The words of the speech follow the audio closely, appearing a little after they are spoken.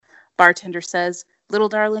Bartender says, "Little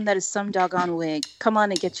darling, that is some doggone wig. Come on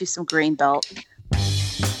and get you some grain belt."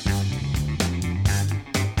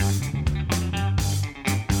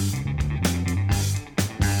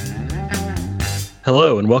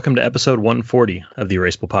 Hello, and welcome to episode 140 of the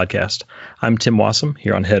Erasable Podcast. I'm Tim Wassam,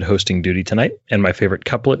 here on head hosting duty tonight, and my favorite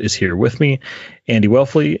couplet is here with me, Andy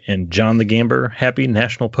Welfley and John the Gamber. Happy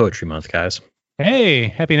National Poetry Month, guys. Hey,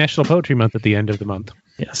 happy National Poetry Month at the end of the month.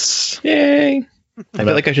 Yes. Yay. I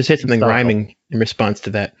feel like I should say something rhyming in response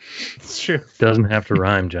to that. It's true. Doesn't have to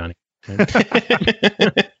rhyme, Johnny.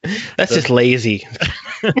 That's just lazy.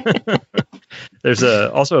 There's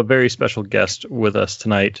also a very special guest with us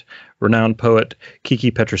tonight. Renowned poet Kiki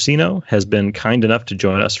Petrosino has been kind enough to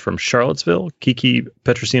join us from Charlottesville. Kiki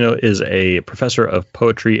Petrosino is a professor of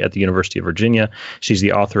poetry at the University of Virginia. She's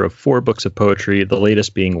the author of 4 books of poetry, the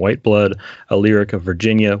latest being White Blood, A Lyric of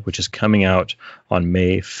Virginia, which is coming out on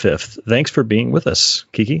May 5th. Thanks for being with us,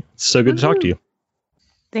 Kiki. It's so good to talk to you.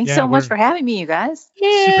 Thanks so much for having me, you guys.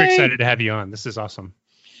 Yay. Super excited to have you on. This is awesome.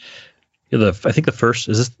 You're I think is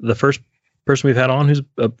this the first person we've had on who's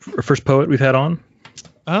first poet we've had on?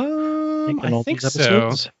 I think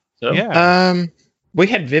so. Yeah. We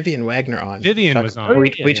had Vivian Wagner on. Vivian was on.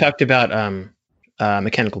 We talked about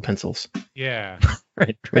mechanical pencils. Yeah.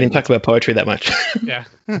 Right. We didn't talk about poetry that much. Yeah.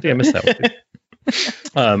 I think I missed that one.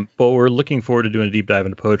 But we're looking forward to doing a deep dive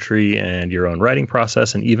into poetry and your own writing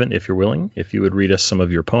process, and even, if you're willing, if you would read us some of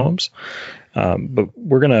your poems. But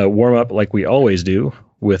we're going to warm up like we always do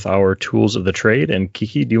with our tools of the trade. And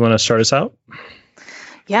Kiki, do you want to start us out?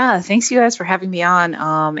 Yeah, thanks you guys for having me on,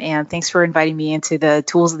 and thanks for inviting me into the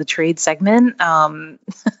tools of the trade segment. I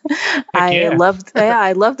loved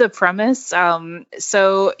the premise.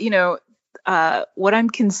 So what I'm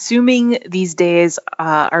consuming these days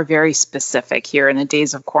are very specific here in the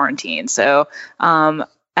days of quarantine. So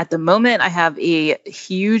at the moment, I have a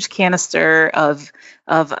huge canister of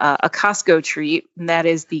a Costco treat, and that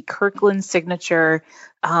is the Kirkland Signature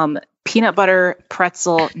peanut butter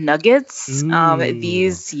pretzel nuggets. These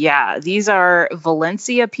are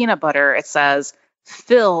Valencia peanut butter. It says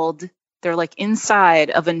filled. They're like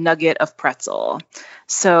inside of a nugget of pretzel.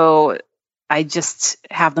 So I just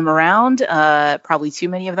have them around. Probably too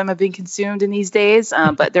many of them have been consumed in these days,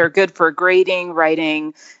 but they're good for grading,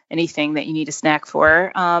 writing, anything that you need a snack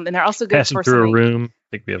for. And they're also good passing for through a room.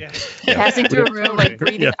 I think we have passing through a room, like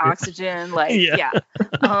breathing oxygen,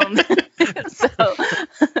 So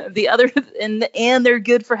the other, and they're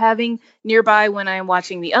good for having nearby when I'm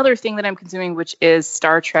watching the other thing that I'm consuming, which is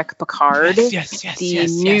Star Trek Picard, the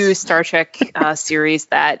new Star Trek series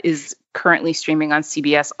that is currently streaming on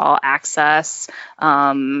CBS All Access.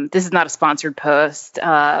 This is not a sponsored post,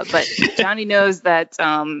 but Johnny knows that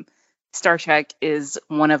Star Trek is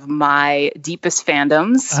one of my deepest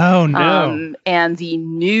fandoms. Oh no! And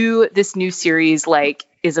this new series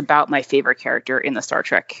is about my favorite character in the Star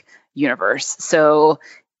Trek universe. So,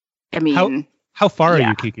 I mean, how far are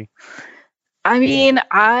you, Kiki? I mean,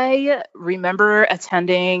 I remember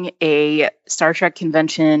attending a Star Trek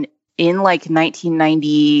convention in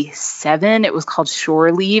 1997. It was called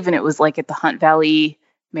Shore Leave, and it was at the Hunt Valley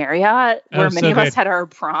Marriott, where many of us had our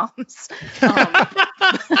proms.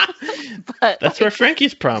 But that's where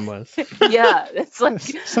Frankie's prom was. Yeah, it's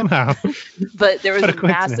somehow. But there was a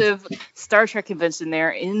massive Star Trek convention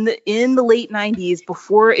there in the late 90s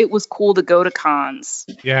before it was cool to go to cons.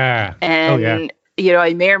 Yeah. And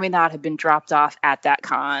I may or may not have been dropped off at that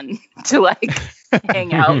con to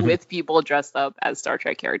hang out with people dressed up as Star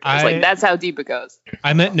Trek characters. That's how deep it goes.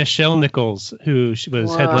 I met Nichelle Nichols, who was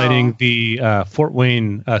headlining the Fort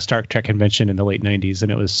Wayne Star Trek convention in the late 90s,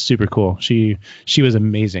 and it was super cool. She was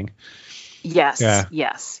amazing. Yes. Yeah.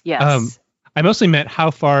 Yes. I mostly meant, how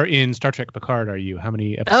far in Star Trek Picard are you? How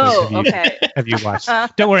many episodes have you watched?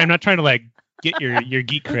 Don't worry, I'm not trying to get your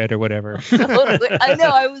geek cred or whatever. Totally. I know.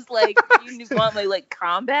 I was you want my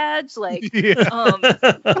com badge? That's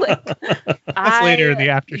later in the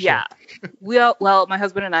after show. Yeah. Well, my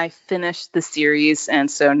husband and I finished the series, and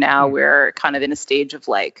so now we're kind of in a stage of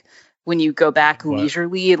when you go back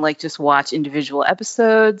leisurely and just watch individual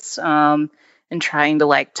episodes, and trying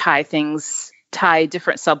to tie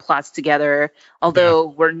different subplots together. Although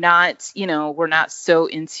we're not so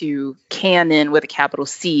into canon with a capital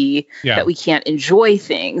C that we can't enjoy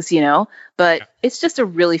things, but it's just a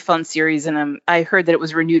really fun series. And I heard that it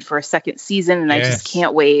was renewed for a second season, and I just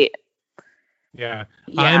can't wait. Yeah.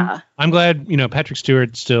 I'm glad, Patrick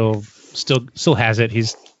Stewart still has it.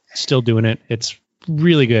 He's still doing it. It's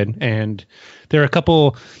really good. And there are a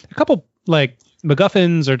couple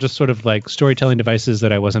MacGuffins are just sort of storytelling devices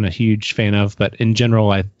that I wasn't a huge fan of, but in general,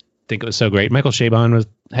 I think it was so great. Michael Chabon was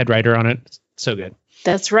head writer on it. So good.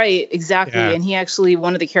 That's right, exactly. Yeah. And he actually,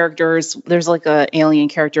 one of the characters, there's like a alien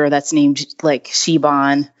character that's named like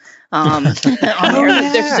Shiban. On there.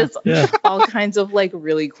 There's just all kinds of like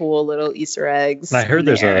really cool little Easter eggs. And I heard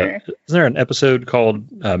isn't there an episode called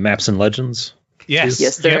Maps and Legends? Yes,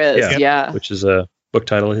 there is. Yeah. Which is a book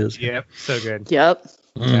title of his. Yep, so good. Yep.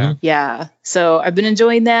 Mm-hmm. Yeah. So I've been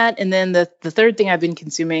enjoying that. And then the third thing I've been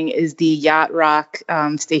consuming is the Yacht Rock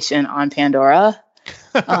station on Pandora.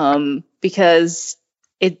 Because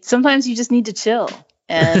sometimes you just need to chill.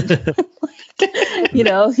 And you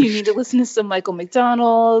need to listen to some Michael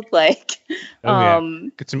McDonald, like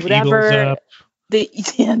get some whatever. Eagles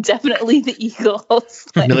up. Definitely the Eagles.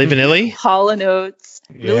 Like, Milli Vanilli? Hall & Oates.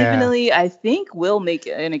 Yeah. Milli Vanilli, I think, will make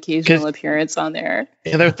an occasional appearance on there.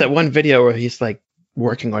 Yeah, there's that one video where he's like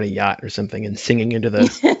working on a yacht or something and singing into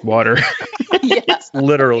the water. Yes.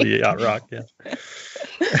 Literally Yacht Rock, yeah.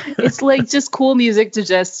 It's like just cool music to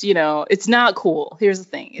just, it's not cool. Here's the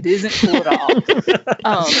thing. It isn't cool at all.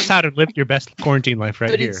 That's how to live your best quarantine life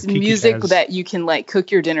right here. But it's music that you can like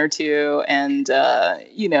cook your dinner to and,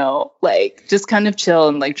 like just kind of chill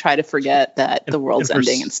and like try to forget that the world's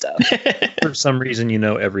ending and stuff. For some reason,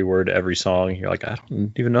 every word, every song. You're like, I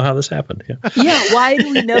don't even know how this happened. Yeah. Why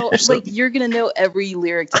do we know? Like you're going to know every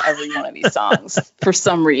lyric to every one of these songs for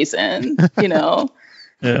some reason,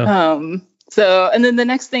 Yeah. So, and then the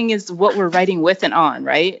next thing is what we're writing with and on,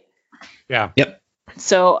 right? Yeah. Yep.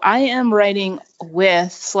 So I am writing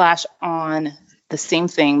with/on the same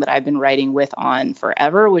thing that I've been writing with on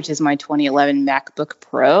forever, which is my 2011 MacBook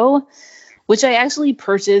Pro, which I actually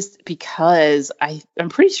purchased because I'm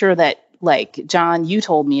pretty sure that, like, John, you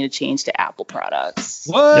told me to change to Apple products.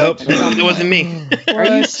 What? Nope, it wasn't me. Are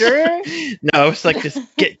you sure? No, it's like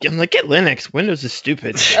get Linux. Windows is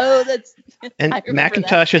stupid. Oh, that's. And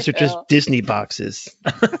Macintoshes are just Disney boxes.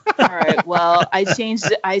 All right. Well, I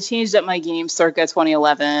changed up my game circa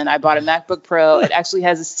 2011. I bought a MacBook Pro. It actually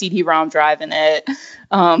has a CD-ROM drive in it,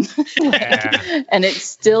 and it's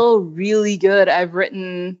still really good. I've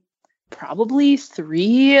written probably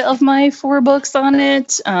 3 of my 4 books on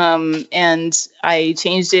it, and I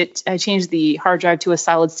changed the hard drive to a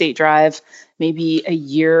solid state drive maybe a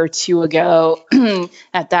year or 2 ago.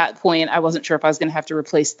 At that point, I wasn't sure if I was going to have to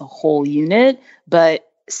replace the whole unit, but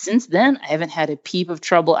since then I haven't had a peep of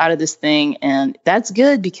trouble out of this thing, and that's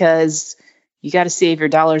good because you got to save your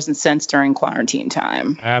dollars and cents during quarantine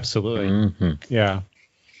time. Absolutely. Mm-hmm. Yeah.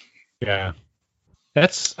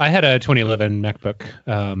 I had a 2011 MacBook.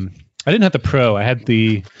 I didn't have the Pro. I had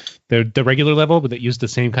the regular level, but that used the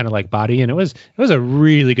same kind of like body, and it was a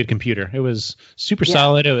really good computer. It was super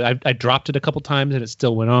solid. I dropped it a couple times, and it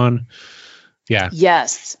still went on. Yeah.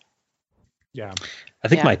 Yes. Yeah. I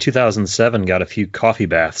think my 2007 got a few coffee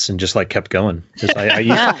baths and just like kept going. I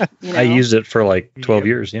used it for like 12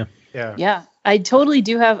 years. Yeah. Yeah. I totally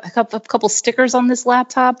do have a couple stickers on this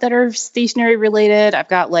laptop that are stationary related. I've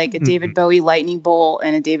got like a David Bowie lightning bolt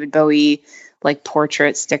and a David Bowie like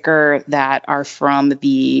portrait sticker that are from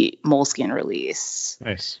the Moleskine release.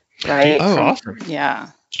 Nice. Right? Oh, awesome.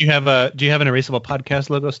 Yeah. Do you have an erasable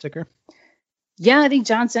podcast logo sticker? Yeah, I think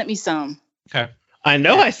John sent me some. Okay. I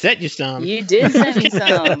know I sent you some. You did send me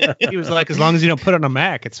some. He was like, as long as you don't put it on a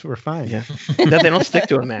Mac, we're fine. Yeah. No, they don't stick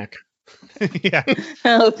to a Mac. Yeah.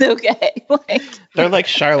 Oh, okay. They're like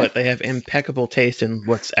Charlotte. They have impeccable taste in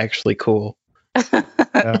what's actually cool.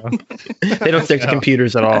 They don't stick to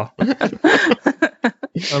computers at all.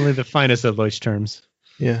 Only the finest of voice terms.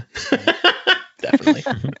 Yeah. Definitely.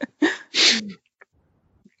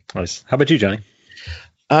 Nice. How about you, Johnny?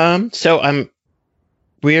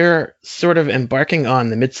 We're sort of embarking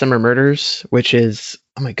on the Midsummer Murders, which is,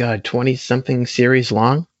 oh my God, 20-something series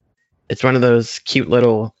long. It's one of those cute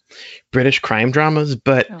little British crime dramas,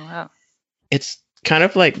 but it's kind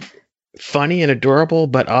of like funny and adorable,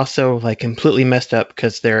 but also like completely messed up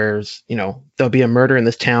because there's, there'll be a murder in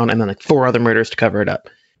this town and then like 4 other murders to cover it up.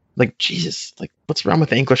 Like, Jesus, like what's wrong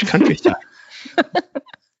with the English countryside?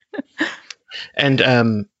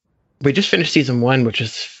 And we just finished season 1, which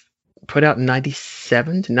is put out in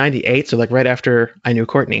 97 to 98, so like right after I knew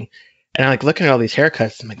Courtney. And I'm like looking at all these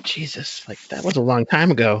haircuts, I'm like, Jesus, like that was a long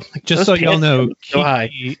time ago. Like, just so y'all know,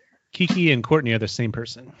 Kiki and Courtney are the same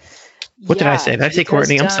person. What did I say? Did I say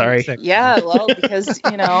Courtney? I'm sorry. Yeah, well,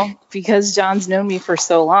 because John's known me for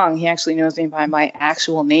so long, he actually knows me by my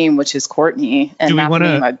actual name, which is Courtney, and not the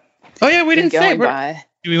name Oh yeah, we didn't say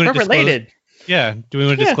we're related. Yeah. Do we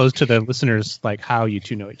want to disclose to the listeners like how you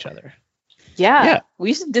two know each other? Yeah,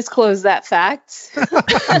 we should disclose that fact. I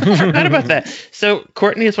forgot about that. So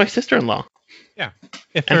Courtney is my sister-in-law. Yeah.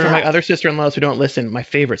 And for my other sister-in-laws who don't listen, my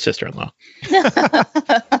favorite sister-in-law.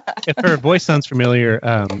 if her voice sounds familiar,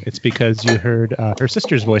 it's because you heard her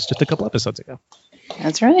sister's voice just a couple episodes ago.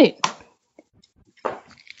 That's right.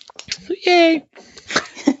 Yay!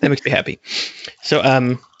 That makes me happy. So,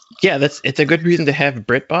 it's a good reason to have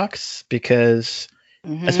BritBox because,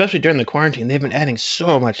 especially during the quarantine, they've been adding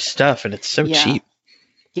so much stuff, and it's so cheap.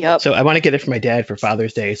 Yep. So I want to get it for my dad for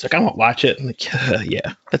Father's Day. He's like, I won't watch it. I'm like,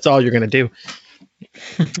 yeah, that's all you're gonna do.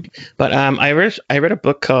 But I read a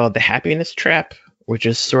book called The Happiness Trap, which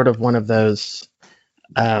is sort of one of those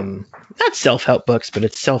not self-help books, but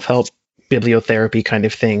it's self-help bibliotherapy kind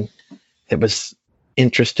of thing. It was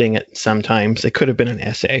interesting at sometimes. It could have been an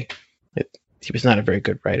essay. He was not a very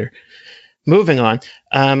good writer. Moving on,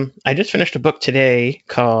 I just finished a book today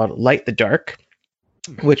called Light the Dark,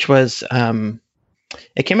 which was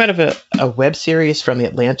it came out of a web series from The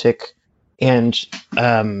Atlantic, and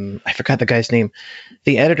I forgot the guy's name.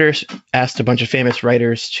 The editors asked a bunch of famous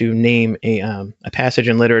writers to name a passage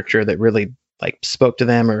in literature that really spoke to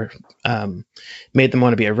them or made them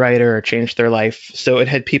want to be a writer or changed their life. So it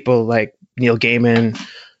had people like Neil Gaiman,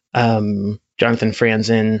 Jonathan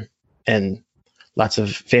Franzen, and lots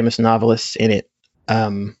of famous novelists in it.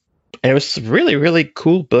 And it was a really, really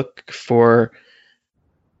cool book for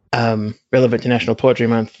relevant to National Poetry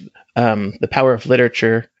Month, the power of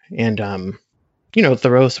literature. And,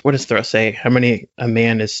 Thoreau, what does Thoreau say? How many a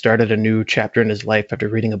man has started a new chapter in his life after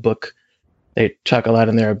reading a book? They talk a lot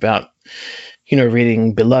in there about,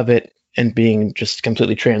 reading Beloved and being just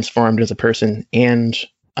completely transformed as a person. And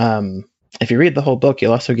if you read the whole book,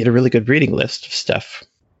 you'll also get a really good reading list of stuff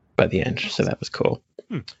by the end. So that was cool.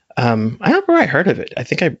 I don't know where I heard of it. I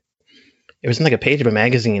think it was in a page of a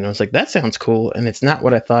magazine. I was like, that sounds cool. And it's not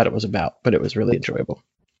what I thought it was about, but it was really enjoyable.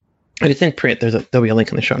 And it's in print. There'll be a link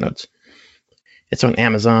in the show notes. It's on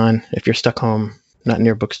Amazon if you're stuck home, not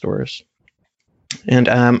near bookstores. And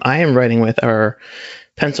I am writing with our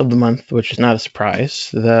pencil of the month, which is not a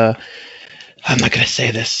surprise. I'm not going to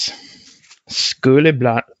say this. Skole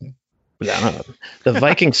Blanc. The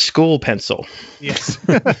Viking school pencil. Yes.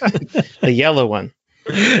 The yellow one.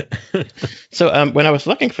 So when I was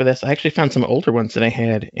looking for this, I actually found some older ones that I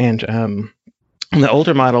had. And the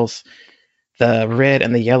older models, the red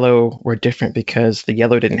and the yellow were different because the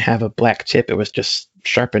yellow didn't have a black tip. It was just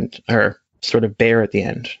sharpened or sort of bare at the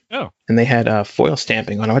end. Oh. And they had foil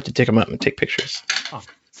stamping on. I had to dig them up and take pictures. Oh.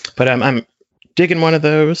 But I'm digging one of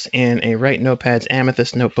those in a Write Notepads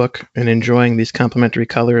amethyst notebook and enjoying these complementary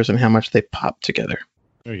colors and how much they pop together.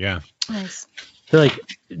 Oh, yeah. Nice. I feel like,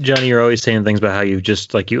 Johnny, you're always saying things about how you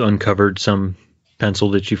just you uncovered some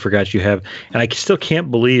pencil that you forgot you have, and I still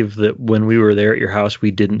can't believe that when we were there at your house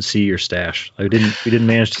we didn't see your stash. We didn't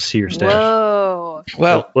manage to see your stash. Whoa.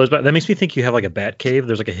 Well, that makes me think you have a bat cave.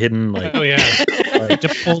 There's a hidden oh yeah,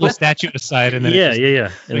 to pull the statue aside and then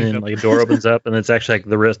yeah, and then a door opens up and it's actually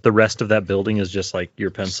the rest of that building is just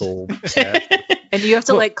your pencil stash. And you have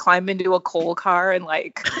to climb into a coal car and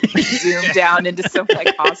zoom down into some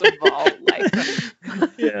awesome vault.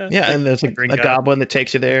 Yeah, and there's a goblin that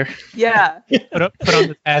takes you there. Yeah. Put on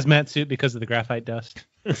the hazmat suit because of the graphite dust.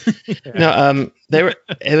 No,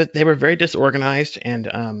 they were very disorganized,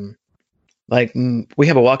 and we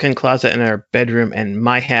have a walk-in closet in our bedroom, and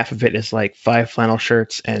my half of it is 5 flannel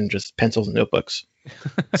shirts and just pencils and notebooks.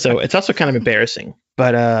 So it's also kind of embarrassing.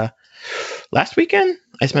 But last weekend,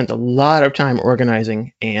 I spent a lot of time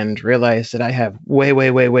organizing and realized that I have way,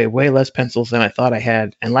 way, way, way, way less pencils than I thought I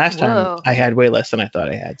had. And last time I had way less than I thought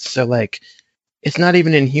I had. So it's not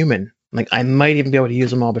even inhuman. I might even be able to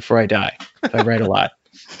use them all before I die if I write a lot.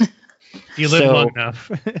 You live long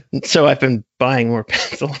enough. So I've been buying more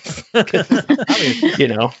pencils. That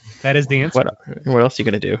is the answer. What else are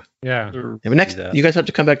you going to do? Yeah. Next, you guys have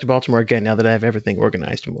to come back to Baltimore again now that I have everything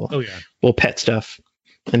organized, and we'll pet stuff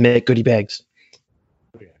and make goodie bags.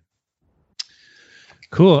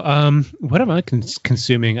 Cool. What am I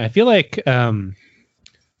consuming? I feel like I've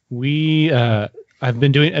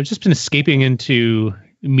just been escaping into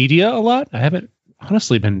media a lot. I haven't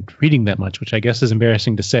honestly been reading that much, which I guess is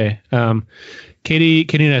embarrassing to say. Katie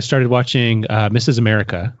and I started watching Mrs.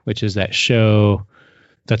 America, which is that show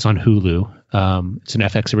that's on Hulu. It's an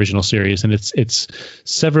FX original series, and it's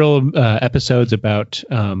several episodes about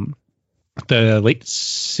the late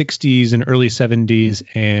 60s and early 70s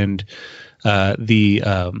and the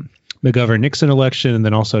McGovern-Nixon election, and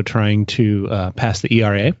then also trying to pass the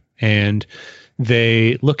ERA. And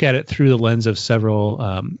they look at it through the lens of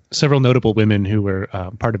several notable women who were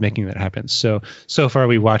part of making that happen. So far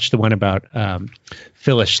we watched the one about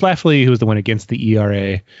Phyllis Schlafly, who was the one against the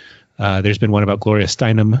ERA. There's been one about Gloria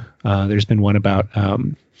Steinem. There's been one about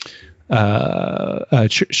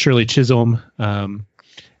Shirley Chisholm.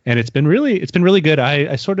 and it's been really good.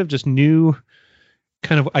 I sort of just knew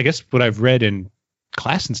kind of, I guess, what I've read in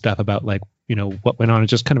class and stuff about, like, you know, what went on and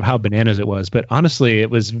just kind of how bananas it was. But honestly, it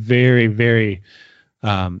was very, very,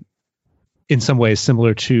 in some ways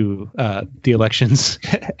similar to the elections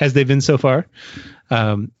as they've been so far.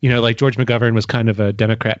 You know, like George McGovern was kind of a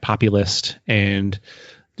Democrat populist and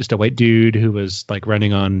just a white dude who was like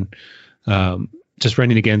running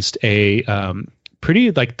against a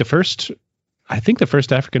pretty, like, the first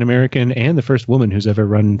African-American and the first woman who's ever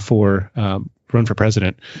run for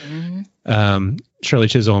president, Shirley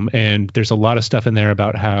Chisholm. And there's a lot of stuff in there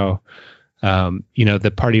about how, you know,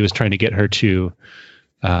 the party was trying to get her to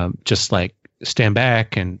just like stand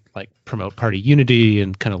back and like promote party unity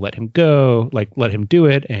and kind of let him go, like let him do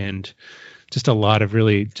it. And just a lot of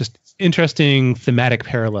really just interesting thematic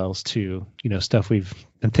parallels to, you know, stuff we've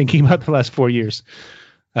been thinking about the last 4 years.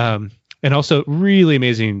 And also really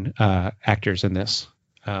amazing actors in this.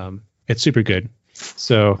 It's super good.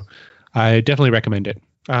 So I definitely recommend it.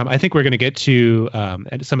 I think we're going to get to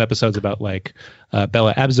some episodes about like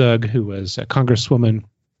Bella Abzug, who was a congresswoman,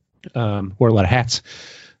 wore a lot of hats.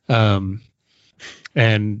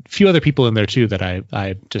 And a few other people in there too that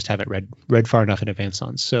I just haven't read far enough in advance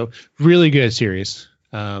on. So really good series.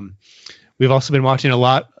 We've also been watching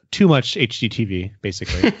too much HGTV,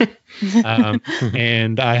 basically.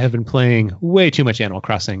 And I have been playing way too much Animal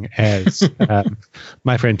Crossing, as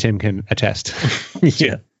my friend Tim can attest.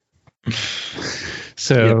 Yeah.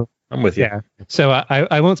 So yeah, I'm with you. Yeah. So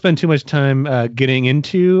I won't spend too much time getting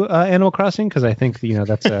into Animal Crossing, because I think, you know,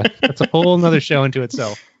 that's a whole nother show into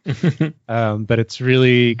itself. But it's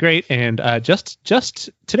really great. And just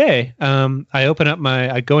today,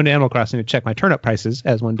 I go into Animal Crossing to check my turnip prices,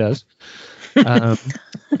 as one does.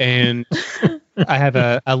 And I have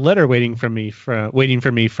a letter waiting for me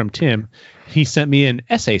from Tim. He sent me an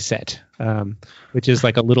essay set, which is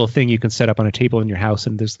like a little thing you can set up on a table in your house,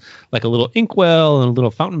 and there's like a little inkwell and a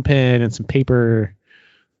little fountain pen and some paper.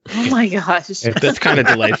 Oh my gosh. That's kind of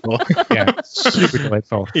delightful. Yeah, super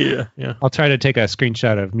delightful. Yeah. I'll try to take a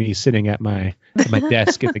screenshot of me sitting at my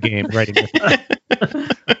desk at the game writing with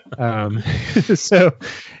it. So,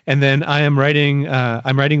 and then I have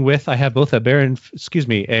both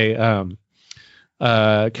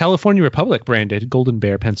a California Republic branded Golden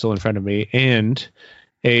Bear pencil in front of me, and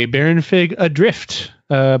a Baron Fig Adrift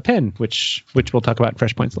pen, which we'll talk about in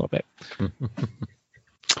Fresh Points a little bit.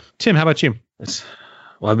 Tim, how about you?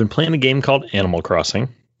 Well, I've been playing a game called Animal Crossing.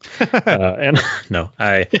 And no,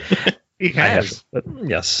 I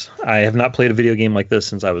have not played a video game like this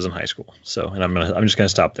since I was in high school. So, and I'm just gonna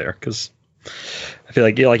stop there, because I feel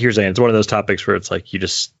like, like you're saying, it's one of those topics where it's like you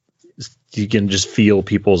can just feel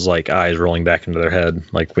people's like eyes rolling back into their head,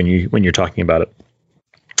 like when you're talking about it.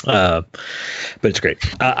 But it's great.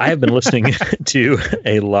 I have been listening to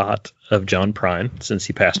a lot of John Prine since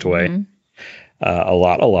he passed away. Mm-hmm. A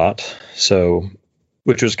lot. So,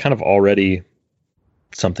 which was kind of already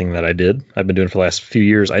something that I've been doing for the last few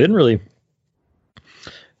years. I didn't really,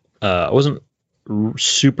 I wasn't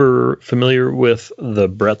super familiar with the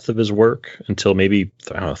breadth of his work until maybe,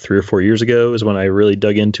 I don't know, 3 or 4 years ago is when I really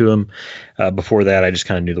dug into him. Before that, I just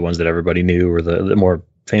kind of knew the ones that everybody knew, or the more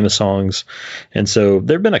famous songs. And so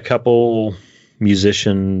there've been a couple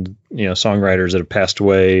musician, songwriters that have passed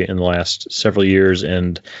away in the last several years.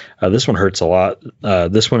 And this one hurts a lot.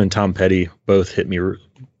 This one and Tom Petty both hit me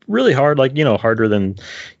really hard, like, harder than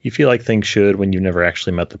you feel like things should when you've never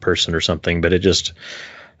actually met the person or something. But it just,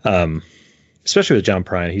 especially with John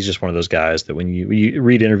Prine, he's just one of those guys that when you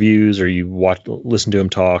read interviews or you listen to him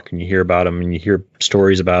talk and you hear about him and you hear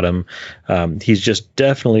stories about him, he's just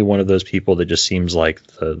definitely one of those people that just seems like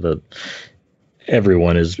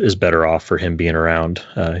everyone is better off for him being around.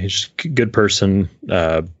 He's just a good person,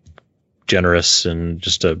 generous, and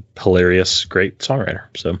just a hilarious, great songwriter.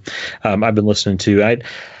 So I've been listening to, I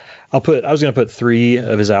was going to put 3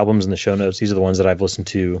 of his albums in the show notes. These are the ones that I've listened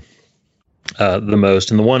to the most.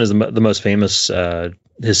 And the one is the most famous,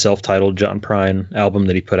 his self-titled John Prine album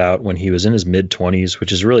that he put out when he was in his mid-20s,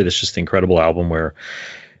 which is really just an incredible album where,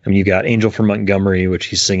 you got Angel from Montgomery, which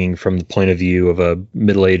he's singing from the point of view of a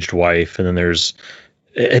middle-aged wife. And then there's,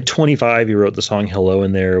 at 25, he wrote the song Hello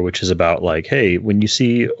in there, which is about like, hey, when you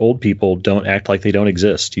see old people, don't act like they don't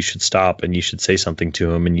exist. You should stop and you should say something to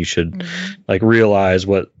them, and you should like realize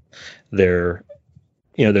what they're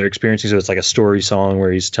experiencing. So it's like a story song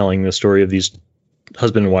where he's telling the story of these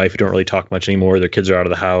husband and wife who don't really talk much anymore. Their kids are out of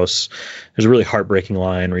the house. There's a really heartbreaking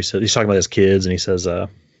line where he's talking about his kids, and he says,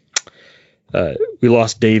 we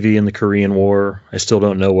lost Davy in the Korean War. I still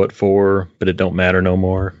don't know what for, but it don't matter no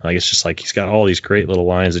more. Like, it's just like he's got all these great little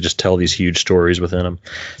lines that just tell these huge stories within him.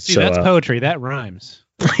 See, that's poetry. That rhymes.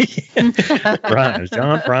 Rhymes.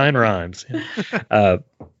 John Prine rhymes.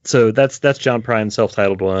 So that's John Prine's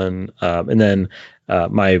self-titled one. And then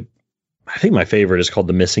I think my favorite is called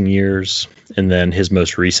The Missing Years. And then his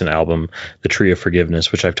most recent album, The Tree of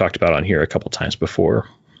Forgiveness, which I've talked about on here a couple times before,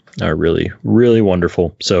 are really, really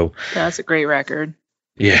wonderful. So that's a great record.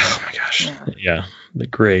 Yeah. Oh my gosh. Yeah. The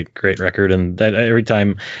great record. And that every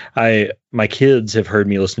time my kids have heard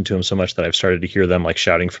me listen to him so much that I've started to hear them like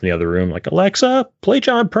shouting from the other room, like, Alexa, play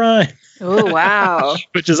John Prine. Oh, wow.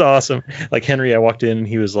 Which is awesome. Like Henry, I walked in and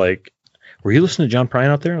he was like, were you listening to John Prine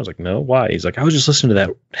out there? I was like, no, why? He's like, I was just listening to that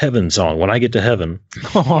Heaven song, When I Get to Heaven.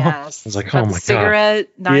 Yes. I was like, oh my God. Cigarette,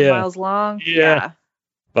 9 miles long. Yeah.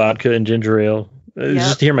 Vodka and ginger ale.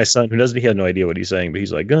 Just to hear my son, he had no idea what he's saying, but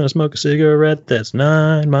he's like, gonna smoke a cigarette that's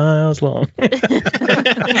 9 miles long. and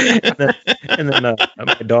then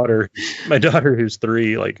my daughter who's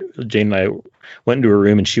 3, like Jane and I went into her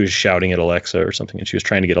room and she was shouting at Alexa or something, and she was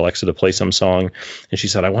trying to get Alexa to play some song, and she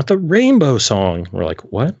said, I want the Rainbow song. We're like,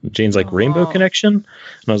 what? Jane's like, Rainbow Connection? And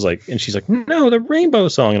I was like, and she's like, no, the Rainbow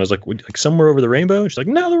song. And I was like Somewhere Over the Rainbow? And she's like,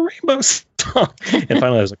 no, the Rainbow song. And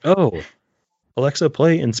finally I was like, oh, Alexa,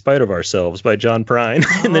 play In Spite of Ourselves by John Prine.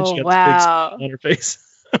 And then she got this big smile on her face.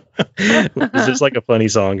 It's just like a funny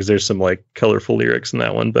song because there's some like colorful lyrics in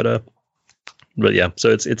that one. But yeah, so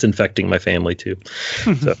it's infecting my family too.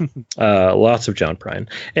 So lots of John Prine.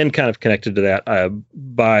 And kind of connected to that,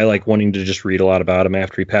 by like wanting to just read a lot about him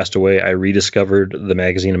after he passed away, I rediscovered the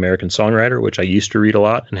magazine American Songwriter, which I used to read a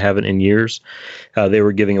lot and haven't in years. They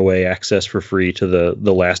were giving away access for free to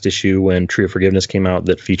the last issue when Tree of Forgiveness came out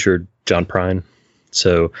that featured John Prine.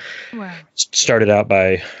 So started out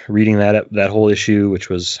by reading that whole issue, which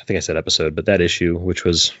was, I think I said episode, but that issue, which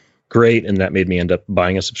was great. And that made me end up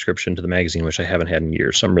buying a subscription to the magazine, which I haven't had in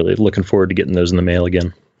years. So I'm really looking forward to getting those in the mail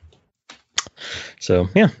again. So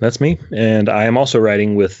yeah, that's me. And I am also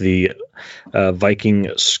writing with the Viking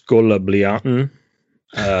Skolablianten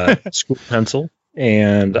school pencil.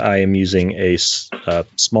 And I am using a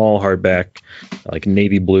small hardback, like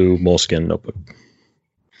navy blue moleskin notebook.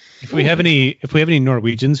 If we have any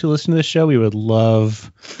Norwegians who listen to this show, we would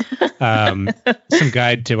love some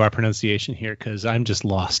guide to our pronunciation here, because I'm just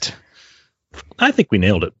lost. I think we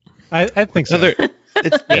nailed it. I think so.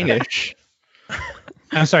 It's Danish.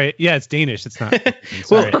 I'm sorry. Yeah, it's Danish. It's not.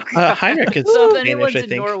 Well, Heinrich is so if Danish, anyone's I in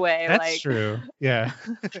think. Norway, that's true. Yeah.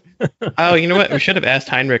 Oh, you know what? We should have asked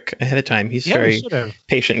Heinrich ahead of time. He's very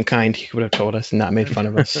patient and kind. He would have told us and not made fun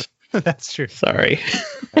of us. That's true. Sorry.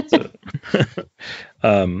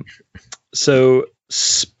 So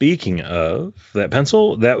speaking of that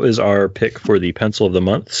pencil, that was our pick for the pencil of the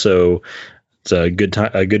month. So it's a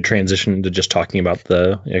good transition to just talking about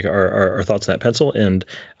our thoughts on that pencil. And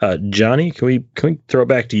Johnny, can we throw it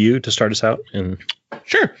back to you to start us out? And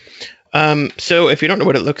sure. So if you don't know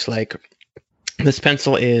what it looks like, this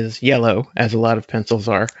pencil is yellow, as a lot of pencils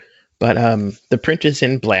are, but the print is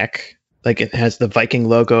in black. Like, it has the Viking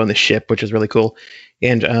logo and the ship, which is really cool.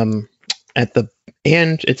 And at the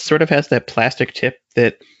end, it sort of has that plastic tip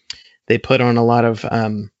that they put on a lot of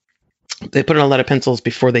pencils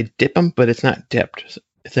before they dip them, but it's not dipped,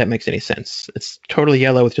 if that makes any sense. It's totally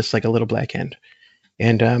yellow with just like a little black end.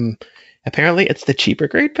 And apparently it's the cheaper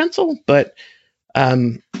grade pencil, but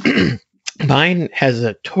mine has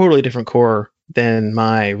a totally different core than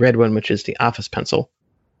my red one, which is the office pencil.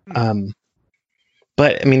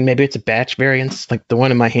 But I mean, maybe it's a batch variance. Like, the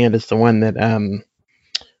one in my hand is the one that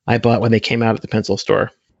I bought when they came out at the pencil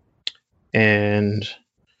store. And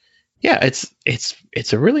yeah,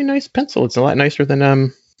 it's a really nice pencil. It's a lot nicer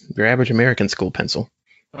than your average American school pencil.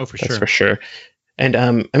 Oh, for That's for sure. And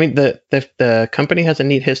I mean, the company has a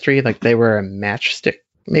neat history. Like, they were a matchstick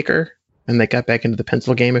maker, and they got back into the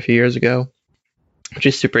pencil game a few years ago, which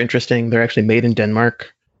is super interesting. They're actually made in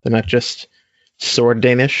Denmark. They're not just sword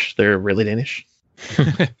Danish. They're really Danish.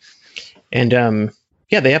 And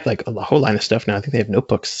yeah, they have like a whole line of stuff now. I think they have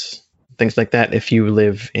notebooks, things like that, if you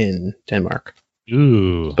live in Denmark.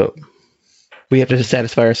 Ooh. But we have to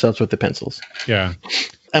satisfy ourselves with the pencils. Yeah.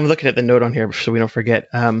 I'm looking at the note on here so we don't forget.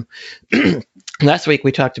 Last week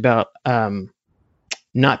we talked about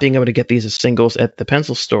not being able to get these as singles at the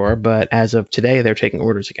pencil store, but as of today, they're taking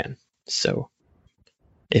orders again. So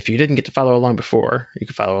if you didn't get to follow along before, you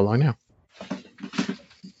can follow along now.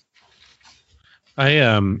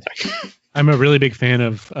 I'm a really big fan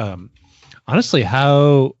of honestly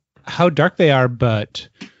how dark they are, but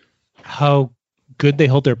how good they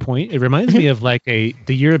hold their point. It reminds me of like the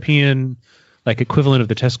European like equivalent of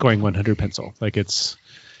the test scoring 100 pencil. Like it's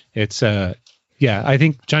yeah, I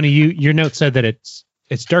think Johnny, your note said that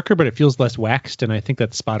it's darker, but it feels less waxed, and I think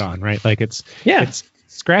that's spot on, right? Like it's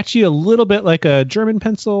scratchy, a little bit like a German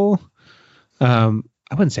pencil. I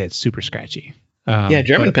wouldn't say it's super scratchy.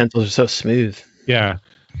 German pencils are so smooth. Yeah.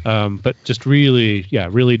 But just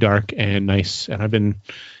really dark and nice. And I've been,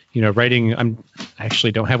 writing. I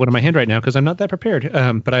actually don't have one in my hand right now because I'm not that prepared.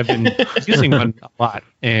 But I've been using one a lot.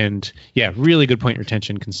 And really good point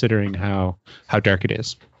retention considering how dark it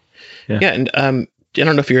is. Yeah. And I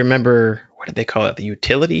don't know if you remember, what did they call it? The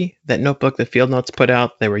utility, that notebook that Field Notes put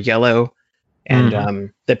out. They were yellow.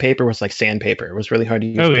 And the paper was like sandpaper. It was really hard to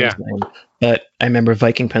use. Oh, yeah. But I remember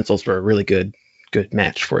Viking pencils were a really good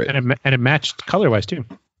match for it. And it matched color-wise, too.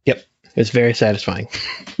 Yep. It was very satisfying.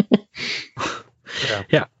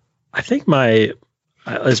 Yeah. I think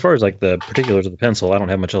as far as like the particulars of the pencil, I don't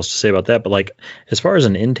have much else to say about that. But like as far as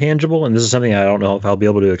an intangible, and this is something I don't know if I'll be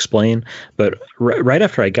able to explain, but right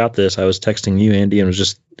after I got this, I was texting you, Andy, and it was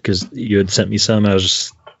just because you had sent me some, and I was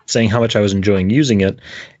just saying how much I was enjoying using it.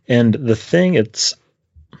 And the thing, like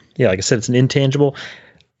I said, it's an intangible.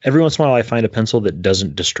 Every once in a while I find a pencil that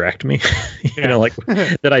doesn't distract me, like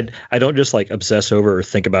that I don't just like obsess over or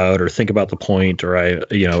think about the point or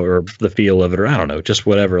or the feel of it, or I don't know, just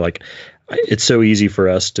whatever. Like it's so easy for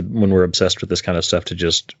us to, when we're obsessed with this kind of stuff, to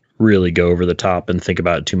just really go over the top and think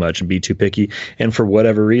about it too much and be too picky. And for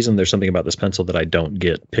whatever reason, there's something about this pencil that I don't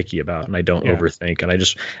get picky about, and I don't overthink, and I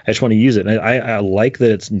just want to use it. And I like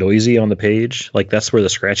that it's noisy on the page. Like that's where the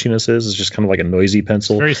scratchiness is. It's just kind of like a noisy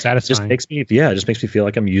pencil. It's very satisfying. It just makes me feel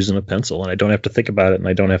like I'm using a pencil, and I don't have to think about it, and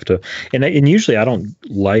I don't have to. And usually I don't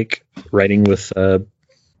like writing with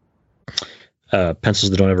pencils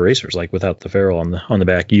that don't have erasers, like without the ferrule on the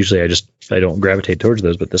back. Usually I don't gravitate towards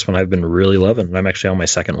those, but this one I've been really loving. I'm actually on my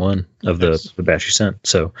second one of the batch you sent.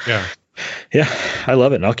 So yeah, I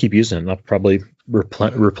love it, and I'll keep using it, and I'll probably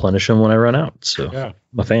replenish them when I run out. So I'm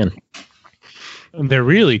a fan. They're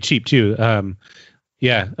really cheap too. They're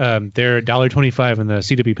 $1.25 on the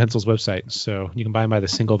CW Pencils website, so you can buy them by the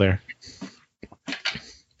single there.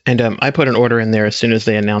 And I put an order in there as soon as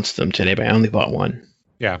they announced them today, but I only bought one.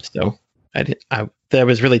 Yeah. So I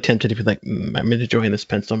was really tempted to be like, I'm going to join this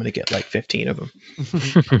pencil. I'm going to get like 15 of them.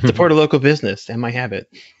 Support a local business, and my habit.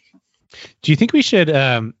 Do you think we should,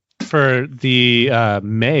 for the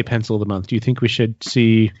May pencil of the month, do you think we should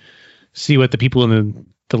see what the people in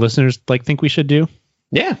the listeners think we should do?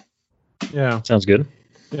 Yeah. Yeah. Sounds good.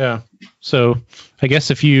 Yeah. So I guess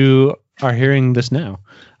if you are hearing this now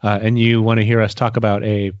and you want to hear us talk about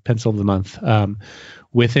a pencil of the month,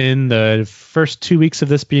 within the first 2 weeks of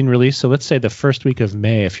this being released, so let's say the first week of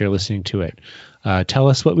May, if you're listening to it, tell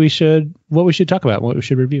us what we should talk about, what we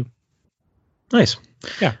should review. Nice.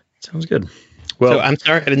 Yeah. Sounds good. Well, so I'm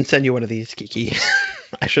sorry I didn't send you one of these, Kiki.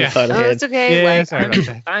 I should have thought ahead. Oh, it's okay.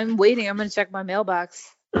 Yeah, I'm waiting. I'm going to check my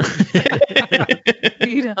mailbox.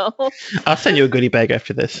 I'll send you a goodie bag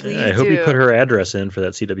after this. I hope you put her address in for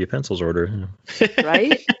that CW Pencils order.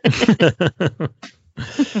 Right?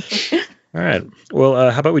 All right. Well,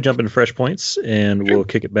 how about we jump into fresh points, and we'll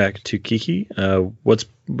kick it back to Kiki. What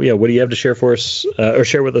do you have to share for us, or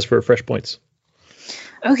share with us for fresh points?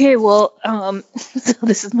 Okay. Well, so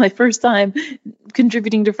this is my first time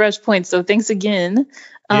contributing to Fresh Points, so thanks again.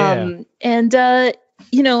 And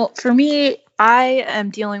for me, I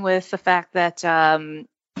am dealing with the fact that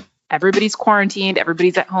everybody's quarantined,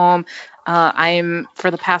 everybody's at home. I'm,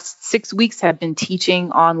 for the past 6 weeks, have been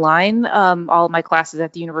teaching online all of my classes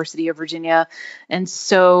at the University of Virginia. And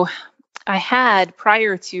so I had,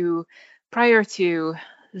 prior to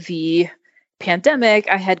the pandemic,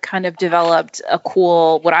 I had kind of developed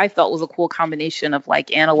what I felt was a cool combination of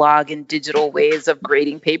like analog and digital ways of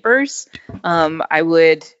grading papers. I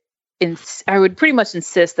would pretty much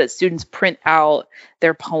insist that students print out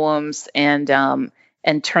their poems and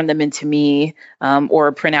turn them into me,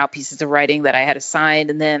 or print out pieces of writing that I had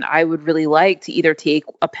assigned. And then I would really like to either take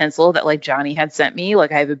a pencil that like Johnny had sent me,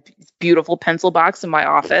 like I have a beautiful pencil box in my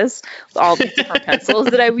office with all the different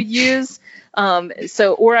pencils that I would use.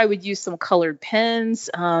 Or I would use some colored pens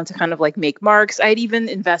to kind of like make marks. I'd even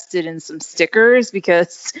invested in some stickers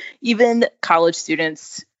because even college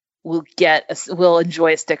students will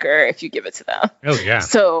enjoy a sticker if you give it to them. Oh yeah.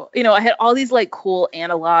 So, I had all these like cool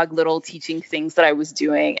analog little teaching things that I was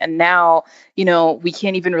doing. And now, we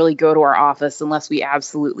can't even really go to our office unless we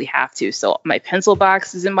absolutely have to. So my pencil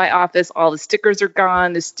box is in my office. All the stickers are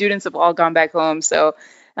gone. The students have all gone back home. So,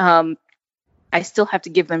 I still have to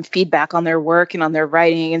give them feedback on their work and on their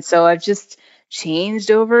writing. And so I've just changed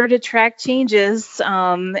over to track changes.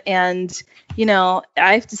 I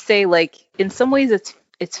have to say, like, in some ways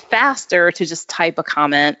it's faster to just type a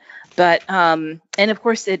comment, but, and of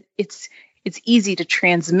course it's easy to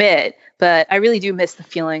transmit, but I really do miss the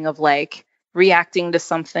feeling of like reacting to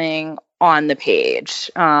something on the page.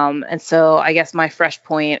 And so I guess my fresh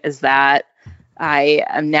point is that I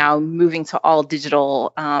am now moving to all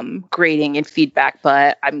digital grading and feedback,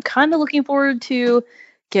 but I'm kind of looking forward to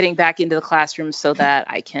getting back into the classroom so that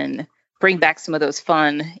I can bring back some of those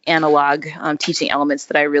fun analog teaching elements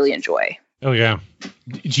that I really enjoy. Oh yeah.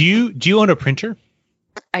 Do you own a printer?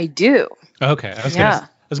 I do. Okay. I was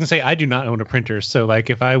gonna say I do not own a printer, so like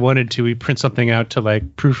if I wanted to print something out to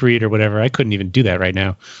like proofread or whatever, I couldn't even do that right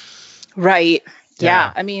now. Right.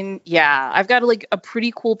 Yeah. I mean, I've got like a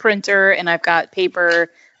pretty cool printer, and I've got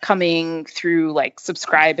paper coming through like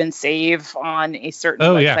subscribe and save on a certain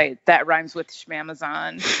website that rhymes with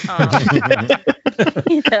Schmamazon.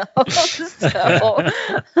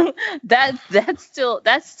 So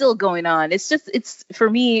that's still going on. It's for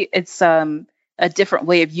me, it's a different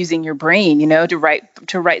way of using your brain, to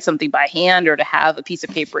write something by hand or to have a piece of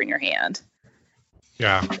paper in your hand.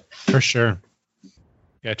 Yeah, for sure.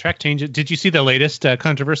 Yeah, track changes. Did you see the latest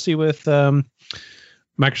controversy with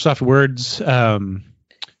Microsoft Word's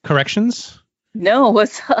corrections? No,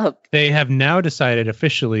 what's up? They have now decided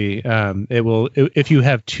officially it will if you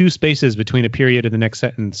have two spaces between a period and the next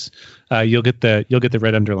sentence, you'll get the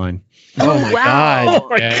red underline. Oh my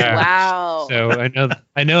god! Yeah. Wow. So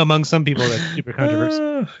I know among some people that's super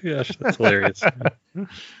controversial. Gosh, that's hilarious.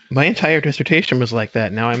 My entire dissertation was like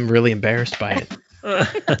that. Now I'm really embarrassed by it.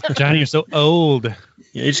 Johnny, you're so old.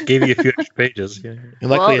 Yeah, he just gave you a few extra pages. Yeah.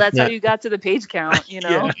 Well, that's how you got to the page count,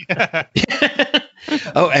 Yeah.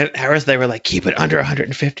 Oh, and ours, they were like, keep it under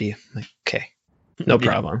 150. I'm like, okay, no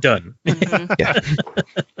problem. Done. Mm-hmm. Yeah.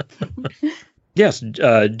 Yes,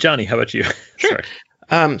 Johnny, how about you? Sure.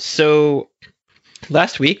 So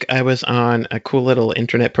last week I was on a cool little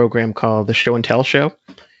internet program called the Show and Tell Show,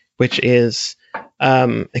 which is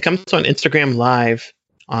it comes on Instagram Live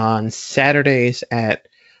on Saturdays at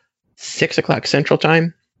 6 o'clock Central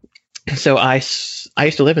Time. So I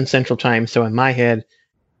used to live in Central Time, so in my head,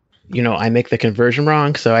 I make the conversion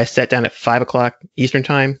wrong. So I sat down at 5 o'clock Eastern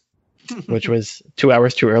Time, which was 2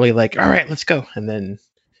 hours too early. Like, all right, let's go. And then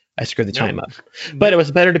I screwed the time up. But it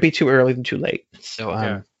was better to be too early than too late.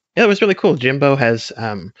 So it was really cool. Jimbo has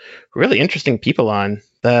really interesting people on.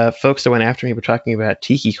 The folks that went after me were talking about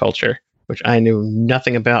tiki culture, which I knew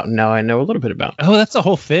nothing about, and now I know a little bit about. Oh, that's the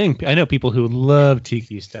whole thing. I know people who love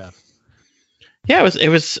tiki stuff. Yeah, it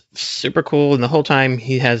was super cool, and the whole time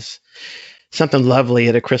he has something lovely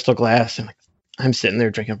at a crystal glass, and I'm sitting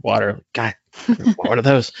there drinking water. God, one of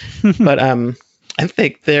those. But I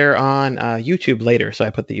think they're on YouTube later, so I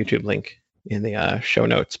put the YouTube link in the show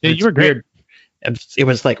notes. Yeah, you were great. Weird. It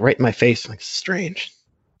was like right in my face, like strange.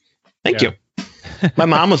 Thank you. My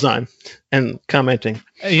mom was on and commenting.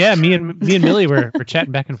 Yeah, me and Millie were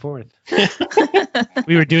chatting back and forth.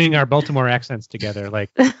 We were doing our Baltimore accents together. Like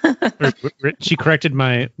she corrected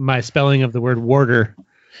my spelling of the word warder.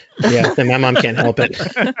 Yeah, and my mom can't help it.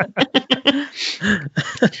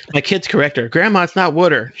 My kids correct her. Grandma, it's not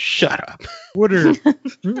Wooder. Shut up. Wooder.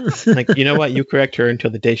 Like, you know what? You correct her until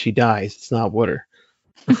the day she dies. It's not Wooder.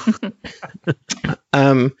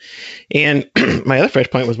 And my other fresh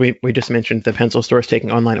point was we just mentioned the pencil stores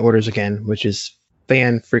taking online orders again, which is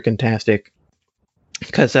fan-freaking-tastic.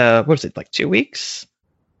 Because, what was it, like 2 weeks?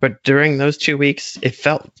 But during those 2 weeks, it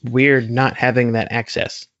felt weird not having that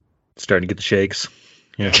access. Starting to get the shakes.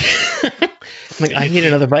 Yeah. Like, I need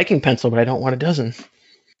another Viking pencil, but I don't want a dozen.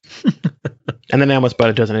 And then I almost bought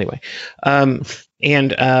a dozen anyway.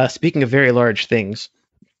 And speaking of very large things,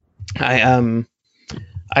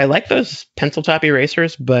 I like those pencil top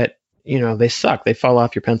erasers, but they suck. They fall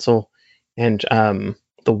off your pencil, and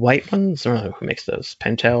the white ones, I don't know who makes those.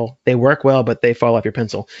 Pentel. They work well, but they fall off your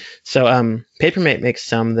pencil. So Papermate makes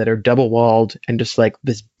some that are double walled and just like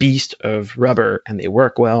this beast of rubber, and they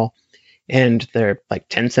work well. And they're like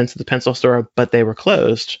 10 cents at the pencil store, but they were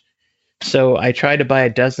closed. So I tried to buy a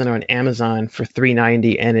dozen on Amazon for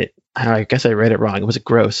 $3.90, and I guess I read it wrong. It was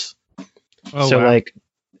gross. Oh, so wow. like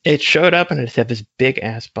it showed up, and it had this big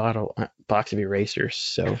ass box of erasers.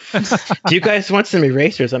 So if you guys want some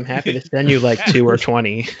erasers, I'm happy to send you like 2 or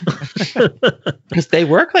 20. Because they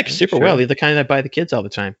work like super well. They're the kind I buy the kids all the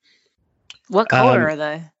time. What color are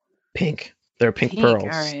they? Pink. They're pink pearls. All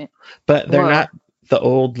right. But they're not the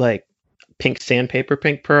old like pink sandpaper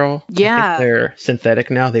pink pearl. Yeah. I think they're synthetic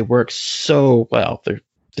now. They work so well. They're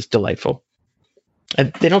just delightful.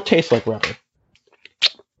 And they don't taste like rubber.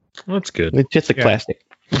 Well, that's good. It tastes like plastic.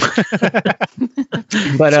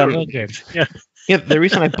 But the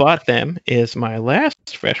reason I bought them is my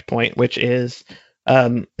last fresh point, which is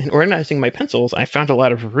in organizing my pencils, I found a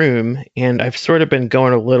lot of room, and I've sort of been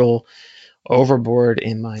going a little overboard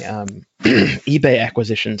in my eBay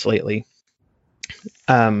acquisitions lately.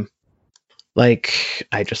 Like,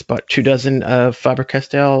 I just bought 2 dozen of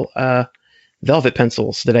Faber-Castell velvet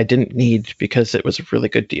pencils that I didn't need because it was a really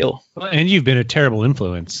good deal. Well, and you've been a terrible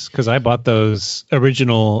influence because I bought those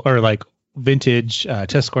original or like vintage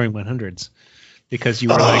test scoring 100s because you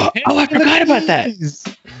were like, hey, I forgot about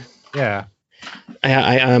that. Yeah.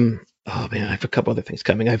 Oh man, I have a couple other things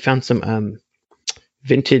coming. I found some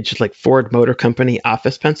vintage like Ford Motor Company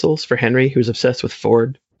office pencils for Henry, who's obsessed with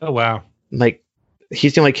Ford. Oh wow. Like,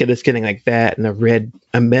 he's the only kid that's getting like that and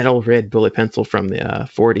a metal red bullet pencil from the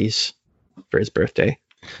 40s for his birthday.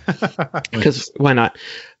 Because why not?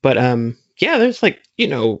 But yeah, there's like,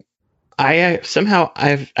 I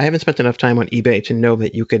haven't spent enough time on eBay to know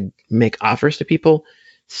that you could make offers to people.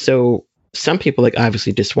 So some people like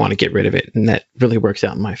obviously just want to get rid of it, and that really works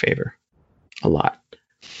out in my favor a lot.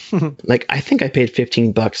 Like, I think I paid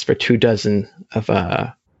 $15 for 2 dozen of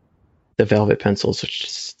the velvet pencils, which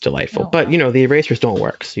is delightful. But the erasers don't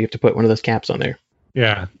work, so you have to put one of those caps on there.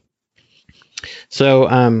 Yeah.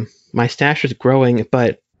 So my stash is growing,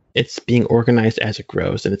 but it's being organized as it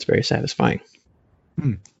grows, and it's very satisfying.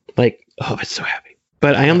 Like, it's so happy.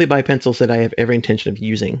 But I only buy pencils that I have every intention of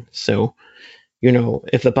using. So,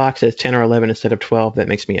 if the box has 10 or 11 instead of 12, that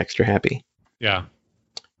makes me extra happy. Yeah.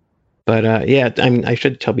 But yeah, I mean, I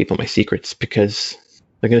should tell people my secrets because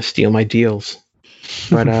they're going to steal my deals.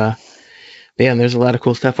 But yeah, and there's a lot of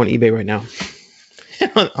cool stuff on eBay right now.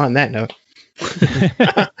 On that note,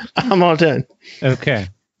 I'm all done. Okay.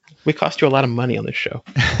 We cost you a lot of money on this show.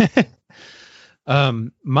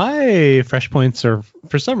 My fresh points are,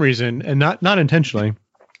 for some reason, and not intentionally,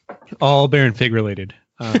 all Baron Fig related.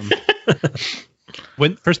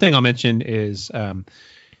 First thing I'll mention is,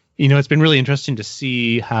 it's been really interesting to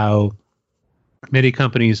see how many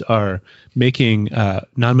companies are making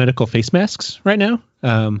non-medical face masks right now,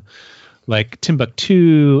 like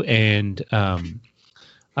Timbuktu and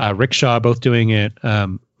Rickshaw both doing it.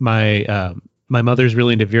 My mother's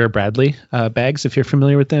really into Vera Bradley bags. If you're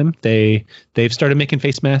familiar with them, they've started making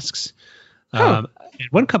face masks. And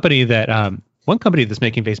one company that's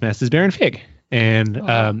making face masks is Baron Fig,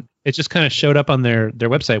 and it just kind of showed up on their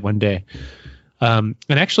website one day. And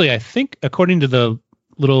actually, I think according to the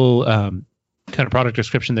little kind of product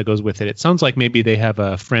description that goes with it, it sounds like maybe they have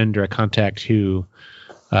a friend or a contact who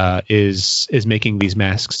is making these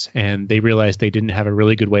masks, and they realized they didn't have a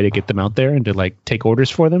really good way to get them out there and to like take orders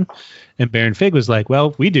for them. And Baron Fig was like,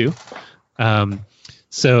 well, we do.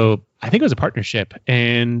 So I think it was a partnership,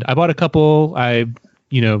 and I bought a couple. I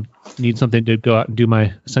need something to go out and do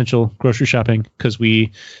my essential grocery shopping because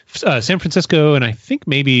San Francisco, and I think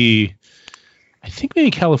maybe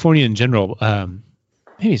California in general.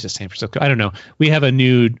 Maybe it's just San Francisco. I don't know. We have a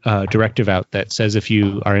new directive out that says if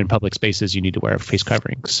you are in public spaces, you need to wear a face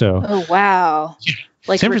covering. So. Oh wow!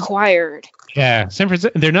 Like required. Yeah, San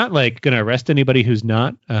Francisco. They're not like going to arrest anybody who's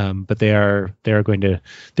not, but they're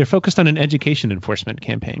focused on an education enforcement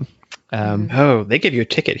campaign. They give you a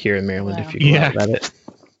ticket here in Maryland if you go out about it.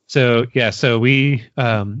 So we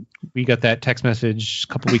got that text message a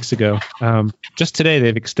couple weeks ago. Just today,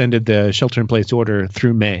 they've extended the shelter-in-place order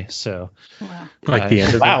through May. So, like the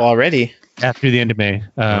end of already. Yeah, through the end of May.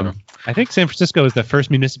 I think San Francisco is the first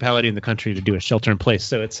municipality in the country to do a shelter-in-place.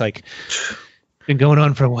 So it's like been going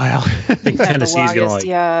on for a while. I think Tennessee's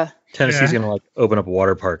gonna open up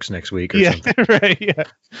water parks next week or something. Right. Yeah.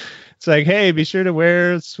 It's like, hey, be sure to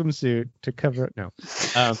wear a swimsuit to cover it. No.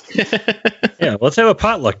 Yeah, let's have a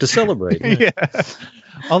potluck to celebrate. Yeah.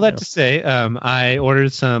 All that to say, I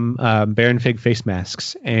ordered some Baron Fig face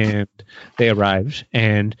masks, and they arrived.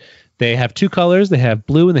 And they have 2 colors. They have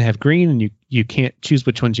blue and they have green, and you can't choose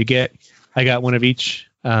which ones you get. I got one of each.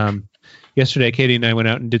 Yesterday, Katie and I went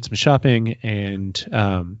out and did some shopping,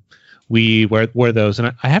 and we wore those.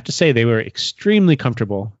 And I have to say, they were extremely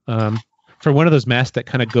comfortable. For one of those masks that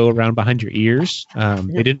kind of go around behind your ears,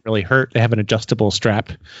 they didn't really hurt. They have an adjustable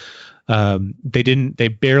strap. They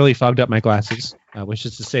barely fogged up my glasses, which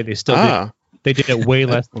is to say they still did. They did it way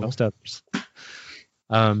less than most others.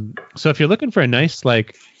 So if you're looking for a nice,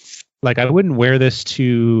 like I wouldn't wear this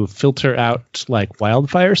to filter out like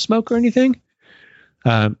wildfire smoke or anything.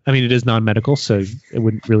 I mean, it is non-medical, so it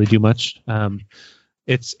wouldn't really do much.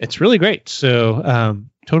 It's really great. So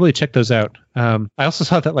totally check those out. I also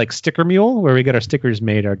saw that like Sticker Mule, where we get our stickers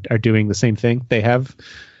made, are doing the same thing. They have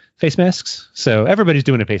face masks, so everybody's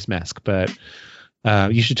doing a face mask. But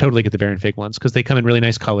you should totally get the Baron Fig ones because they come in really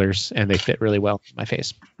nice colors and they fit really well in my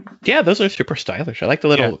face. Yeah, those are super stylish. I like the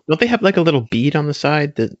little. Yeah. Don't they have like a little bead on the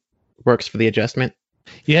side that works for the adjustment?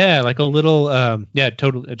 Yeah, like a little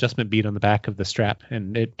total adjustment bead on the back of the strap,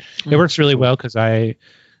 and it works really well because I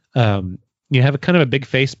you have a kind of a big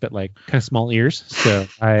face, but like kind of small ears. So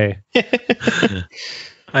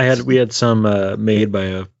we had some made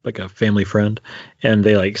by a family friend, and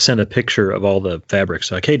they like sent a picture of all the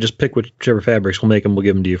fabrics. Like, hey, just pick whichever fabrics, we'll make them, we'll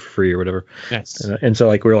give them to you for free or whatever. Yes. And so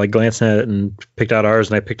like we were like glancing at it and picked out ours,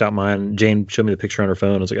 and I picked out mine. Jane showed me the picture on her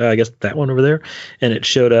phone. I was like, oh, I guess that one over there, and it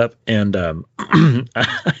showed up, and I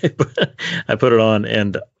put it on,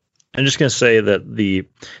 and I'm just gonna say that the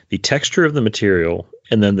texture of the material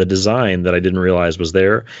and then the design that I didn't realize was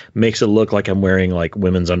there makes it look like I'm wearing like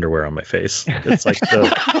women's underwear on my face. It's like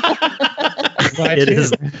it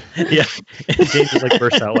is. Yeah. And Jane just like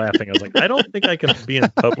burst out laughing. I was like, I don't think I can be in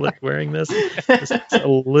public wearing this. It's a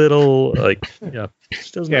little like, it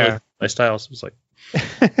doesn't really fit my style. So it's like,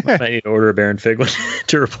 I need to order a Baron Fig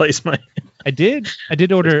to replace my. I did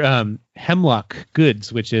order Hemlock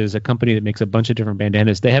Goods, which is a company that makes a bunch of different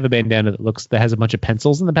bandanas. They have a bandana that has a bunch of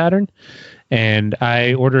pencils in the pattern, and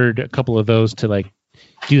I ordered a couple of those to like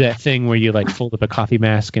do that thing where you like fold up a coffee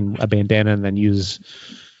mask and a bandana and then use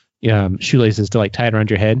shoelaces to like tie it around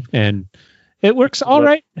your head, and it works all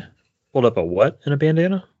right. Fold up a what in a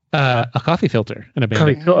bandana? A coffee filter in a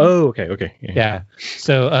bandana. Oh, okay. Yeah.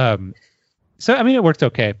 So I mean, it worked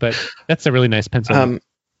okay, but that's a really nice pencil.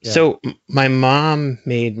 So my mom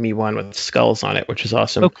made me one with skulls on it, which is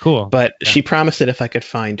awesome. Oh, cool. But she promised that if I could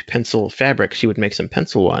find pencil fabric, she would make some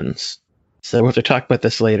pencil ones. So we'll have to talk about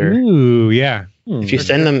this later. Ooh, yeah. If you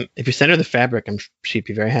send her the fabric, she'd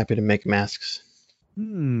be very happy to make masks.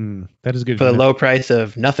 That is good. For the low price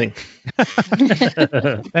of nothing.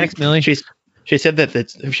 Thanks, Millie. She said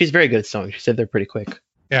that she's very good at sewing. She said they're pretty quick.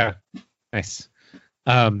 Yeah. Nice.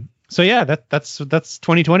 So yeah, that's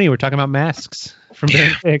 2020. We're talking about masks from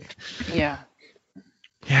Baron Fig. Yeah.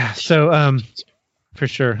 Yeah. So for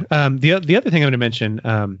sure. The other thing I'm going to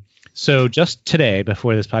mention. So just today,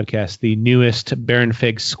 before this podcast, the newest Baron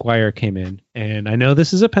Fig Squire came in, and I know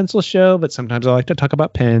this is a pencil show, but sometimes I like to talk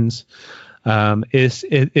about pens.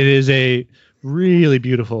 It is a really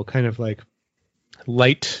beautiful kind of like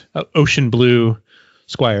light ocean blue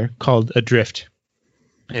Squire called Adrift,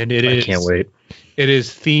 and I can't wait. It is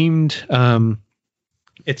themed.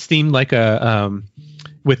 It's themed like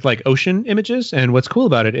with like ocean images, and what's cool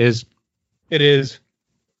about it is it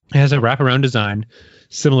has a wraparound design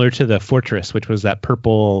similar to the Fortress, which was that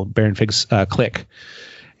purple Baron Fig's click.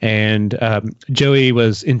 And Joey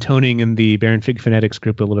was intoning in the Baron Fig Fanatics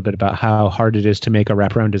group a little bit about how hard it is to make a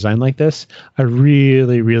wraparound design like this. I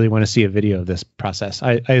really, really want to see a video of this process.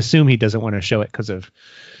 I assume he doesn't want to show it because of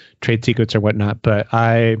trade secrets or whatnot, but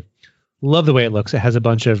I love the way it looks. It has a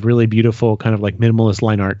bunch of really beautiful kind of like minimalist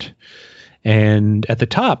line art. And at the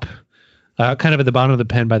top, kind of at the bottom of the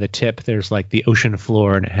pen by the tip, there's like the ocean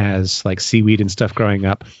floor, and it has like seaweed and stuff growing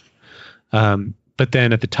up. But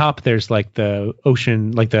then at the top, there's like the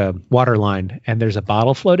ocean, like the water line, and there's a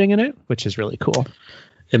bottle floating in it, which is really cool.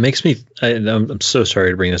 It makes me, I'm so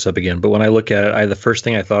sorry to bring this up again, but when I look at it, the first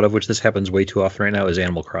thing I thought of, which this happens way too often right now, is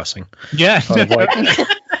Animal Crossing. Yeah.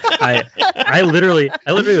 I literally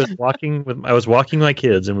was walking my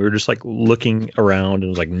kids, and we were just like looking around, and it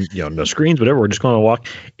was like, no screens, whatever. We're just going to walk,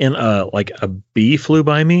 and like a bee flew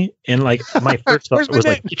by me, and like my first thought was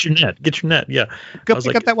like, get your net. Yeah. Go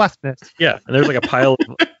pick up that wasp nest. Yeah. And there's like a pile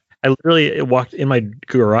of, I literally walked in my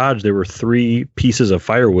garage. There were 3 pieces of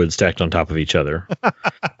firewood stacked on top of each other.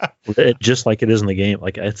 Just like it is in the game.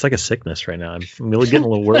 Like it's like a sickness right now. I'm really getting a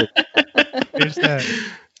little worried. There's that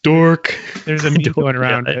dork. There's a meme going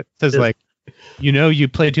around that says like, you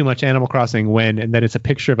play too much Animal Crossing when, and then it's a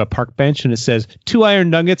picture of a park bench, and it says 2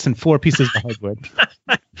 iron nuggets and 4 pieces of hardwood,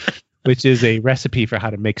 which is a recipe for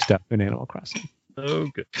how to make stuff in Animal Crossing. Oh,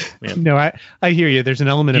 good. Man. No, I hear you. There's an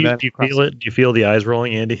element of that. Do you feel it? Do you feel the eyes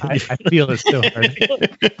rolling, Andy? I feel it so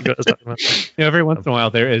hard. Every once in a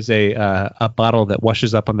while, there is a bottle that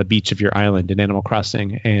washes up on the beach of your island in Animal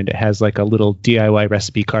Crossing, and it has like a little DIY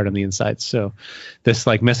recipe card on the inside. So this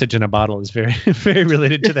like message in a bottle is very, very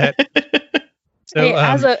related to that. So, hey,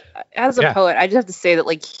 as a poet, I just have to say that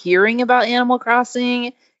like hearing about Animal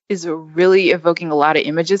Crossing is really evoking a lot of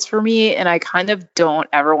images for me, and I kind of don't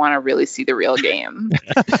ever want to really see the real game.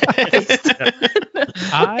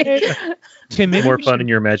 More fun in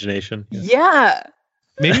your imagination. Yeah.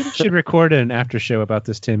 Maybe we should record an after show about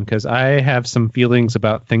this, Tim, because I have some feelings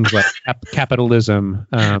about things like capitalism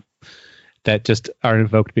that just are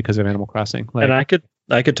invoked because of Animal Crossing. Like, and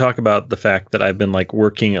I could talk about the fact that I've been like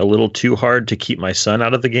working a little too hard to keep my son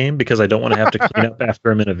out of the game because I don't want to have to clean up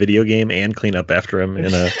after him in a video game and clean up after him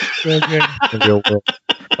in a real world.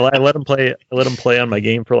 Well, I let him play. I let him play on my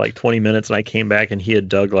game for like 20 minutes, and I came back, and he had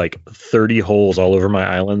dug like 30 holes all over my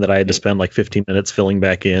island that I had to spend like 15 minutes filling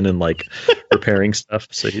back in and like repairing stuff.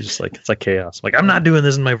 So he's just like, it's like chaos. I'm like, I'm not doing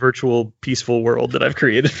this in my virtual peaceful world that I've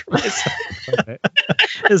created for myself.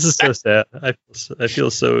 This is so sad. I feel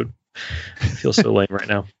so lame right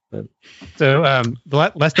now. But. So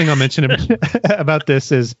the last thing I'll mention about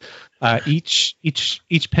this is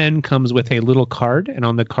each pen comes with a little card, and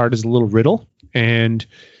on the card is a little riddle. And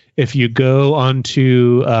if you go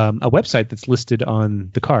onto a website that's listed on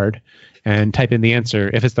the card and type in the answer,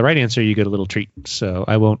 if it's the right answer, you get a little treat. So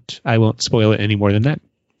I won't spoil it any more than that.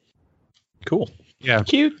 Cool. Yeah.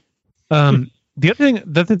 Cute.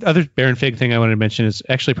 The other Baron Fig thing I wanted to mention is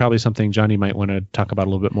actually probably something Johnny might want to talk about a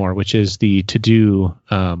little bit more, which is the To Do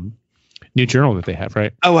new journal that they have,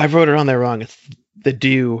 right? Oh, I wrote it on there wrong. It's the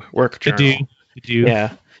Do work journal. The Do.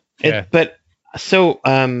 Yeah. But so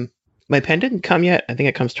my pen didn't come yet. I think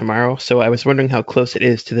it comes tomorrow. So I was wondering how close it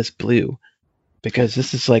is to this blue, because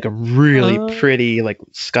this is like a really pretty, like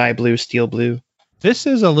sky blue, steel blue. This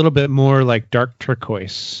is a little bit more like dark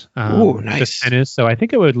turquoise. Oh, nice. This pen is, so I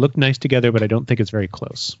think it would look nice together, but I don't think it's very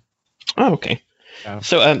close. Oh, okay. Yeah.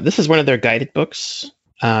 So this is one of their guided books.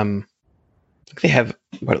 I think they have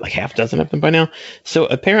like half a dozen of them by now. So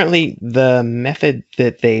apparently the method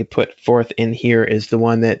that they put forth in here is the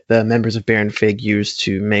one that the members of Baron Fig use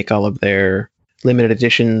to make all of their limited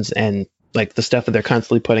editions and like the stuff that they're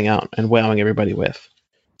constantly putting out and wowing everybody with.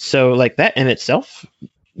 So like that in itself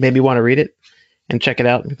made me want to read it and check it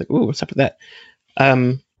out and be like, ooh, what's up with that?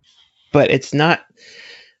 But it's not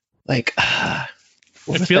like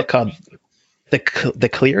what was that called? The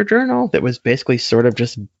clear journal that was basically sort of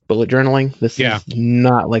just bullet journaling. This is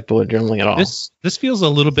not like bullet journaling at all. This feels a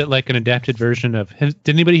little bit like an adapted version of. Did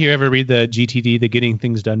anybody here ever read the GTD, the Getting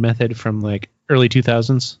Things Done method from like early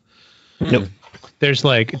 2000s? Nope. There's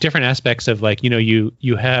like different aspects of like,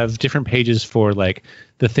 you have different pages for like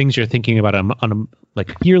the things you're thinking about on a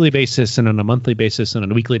like yearly basis and on a monthly basis and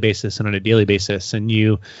on a weekly basis and on a daily basis, and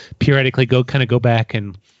you periodically go back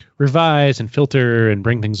and revise and filter and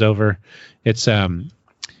bring things over. It's I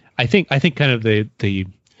think kind of the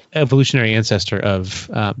evolutionary ancestor of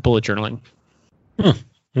bullet journaling.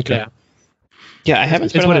 Okay. Yeah, I haven't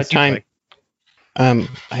spent a lot of time. Like.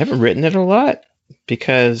 I haven't written it a lot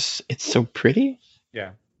because it's so pretty.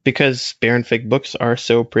 Yeah. Because Baron Fig books are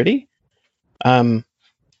so pretty.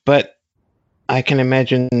 But I can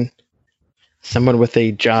imagine someone with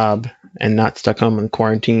a job and not stuck home in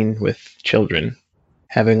quarantine with children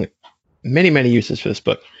having many, many uses for this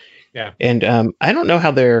book. Yeah. And I don't know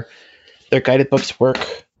how their guided books work.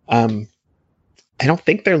 I don't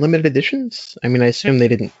think they're limited editions. I mean, I assume they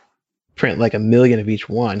didn't print like 1 million of each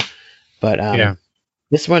one. But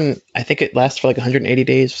this one, I think it lasts for like 180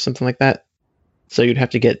 days or something like that. So you'd have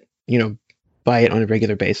to get, buy it on a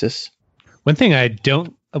regular basis. One thing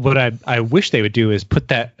I wish they would do is put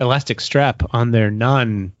that elastic strap on their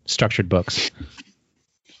non-structured books.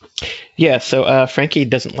 Yeah, so Frankie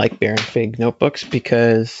doesn't like Baron Fig notebooks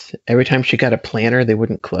because every time she got a planner, they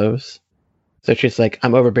wouldn't close. So she's like,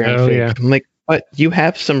 I'm over Baron Fig. Yeah. I'm like, but you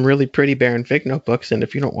have some really pretty Baron Fig notebooks, and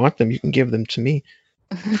if you don't want them, you can give them to me.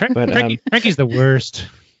 Frankie's the worst.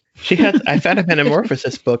 She has. I found a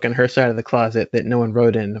Metamorphosis book in her side of the closet that no one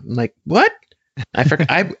wrote in. I'm like, what? I forgot.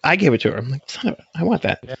 I gave it to her. I'm like, son of a, I want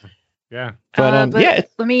that. Yeah. But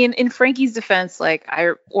I mean, in Frankie's defense,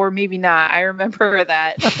 or maybe not, I remember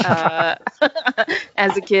that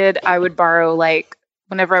as a kid, I would borrow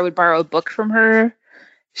whenever I would borrow a book from her,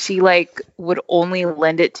 she would only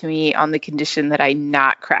lend it to me on the condition that I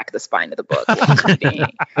not crack the spine of the book while reading.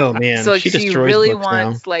 Oh man! So she really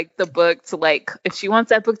wants the book to if she wants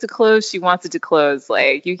that book to close, she wants it to close.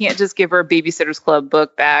 You can't just give her a Babysitter's Club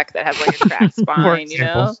book back that has a cracked spine,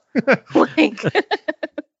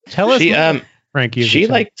 Tell us, Frankie. She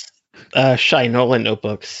likes Shy Nolan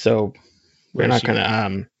notebooks, so we're not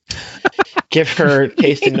gonna give her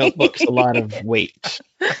taste in notebooks a lot of weight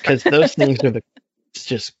because those things are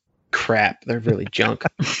just crap. They're really junk.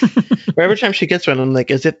 But every time she gets one, I'm like,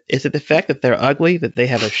 is it the fact that they're ugly, that they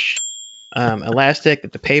have a elastic,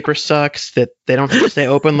 that the paper sucks, that they don't have to stay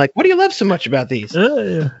open? Like, what do you love so much about these?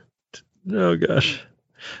 Yeah. Oh gosh.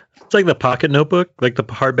 It's like the pocket notebook, like the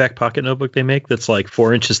hardback pocket notebook they make that's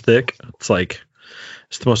 4 inches thick. It's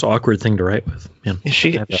it's the most awkward thing to write with. Man.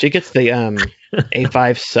 She gets the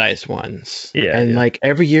A5 size ones. Yeah. And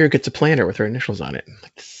every year gets a planner with her initials on it.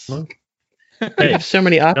 They have so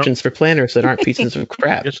many options for planners that aren't pieces of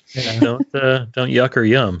crap. Don't yuck or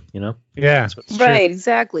yum, Yeah. Right,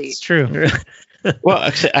 exactly. It's true. Well,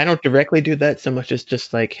 actually, I don't directly do that so much as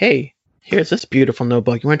just hey, here's this beautiful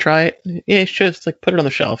notebook. You want to try it? Yeah, you should. It's like put it on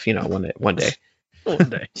the shelf, one day. One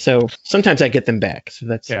day. So sometimes I get them back. So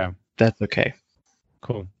that's okay.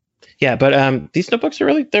 Cool. Yeah, but these notebooks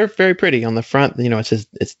they're very pretty. On the front, it says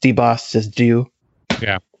it's debossed, says "Do."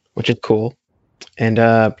 Yeah, which is cool. And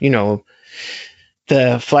the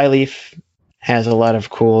flyleaf has a lot of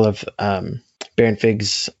cool of Baron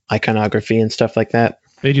Fig's iconography and stuff like that.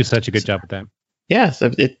 They do such a good job with that. Yeah,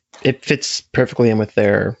 so it fits perfectly in with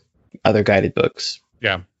their other guided books.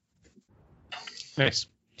 Yeah. Nice.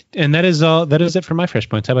 And that is all. That is it for my fresh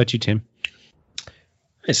points. How about you, Tim?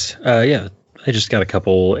 Nice. Yeah, I just got a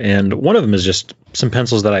couple, and one of them is just some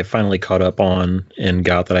pencils that I finally caught up on and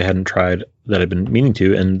got that I hadn't tried that I've been meaning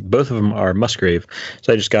to, and both of them are Musgrave.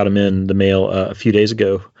 So I just got them in the mail a few days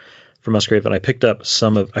ago for Musgrave, and I picked up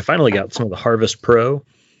I finally got some of the Harvest Pro.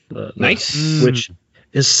 Nice. Which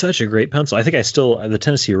is such a great pencil. I think the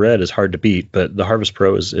Tennessee Red is hard to beat, but the Harvest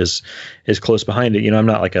Pro is close behind it. I'm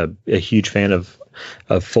not like a huge fan of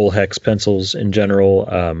full hex pencils in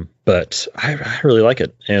general, but I really like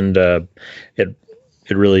it, and it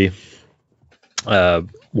really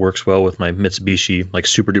works well with my Mitsubishi like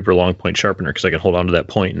super duper long point sharpener, because I can hold on to that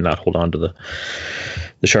point and not hold on to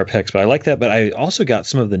the sharp hex. But I like that. But I also got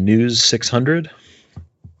some of the News 600,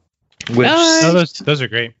 which those are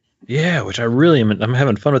great. Yeah, which I really I'm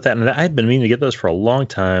having fun with that, and I had been meaning to get those for a long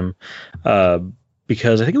time.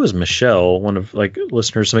 Because I think it was Michelle, one of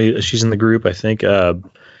listeners, she's in the group, I think,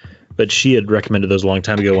 but she had recommended those a long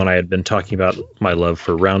time ago when I had been talking about my love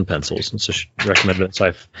for round pencils, and so she recommended it. So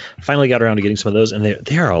I finally got around to getting some of those, and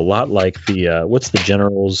they are a lot like the what's the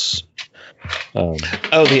General's layout,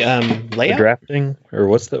 the drafting, or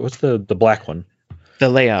what's the black one? The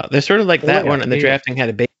layout. They're sort of like that one, and the drafting had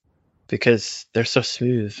a big because they're so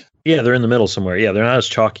smooth. Yeah, they're in the middle somewhere. Yeah, they're not as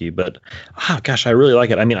chalky, but gosh, I really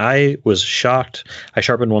like it. I mean, I was shocked. I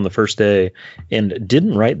sharpened one the first day and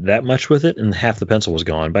didn't write that much with it, and half the pencil was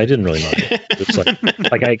gone. But I didn't really mind it. It's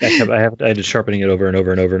I did sharpening it over and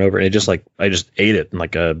over and over and over, and it just I just ate it in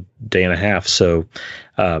like a day and a half. So,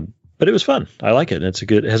 but it was fun. I like it. And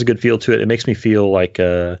it has a good feel to it. It makes me feel like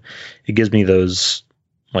it gives me those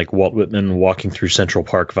like Walt Whitman walking through Central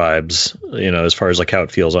Park vibes, as far as like how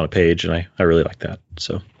it feels on a page, and I really like that.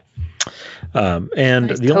 So. And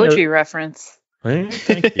nice the poetry reference. Thank you.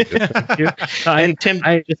 Thank you. And Tim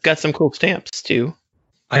just got some cool stamps too.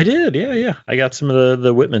 I did, yeah. I got some of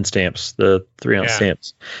the Whitman stamps, the 3-ounce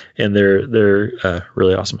stamps, and they're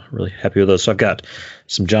really awesome. I'm really happy with those. So I've got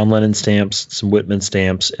some John Lennon stamps, some Whitman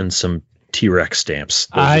stamps, and some T-Rex stamps.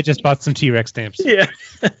 I just bought some T-Rex stamps. Yeah.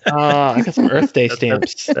 I got some Earth Day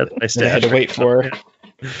stamps. That I had to wait for.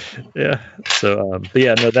 Yeah. So, but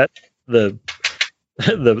yeah, no, the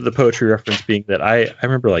poetry reference being that I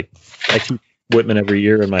remember I teach Whitman every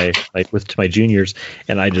year in my to my juniors,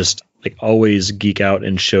 and I just always geek out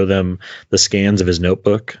and show them the scans of his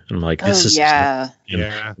notebook. And I'm like, this is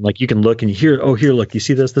you can look and here look, you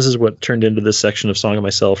see this is what turned into this section of Song of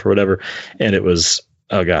Myself or whatever. And it was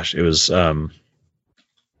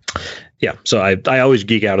yeah, so I always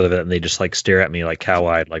geek out of it, and they just stare at me like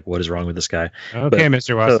cow-eyed, like, what is wrong with this guy? Okay,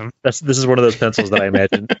 Mr. Watson. So this is one of those pencils that I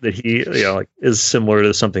imagine that he is similar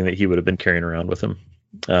to something that he would have been carrying around with him.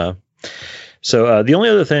 So the only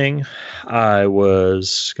other thing I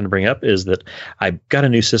was going to bring up is that I got a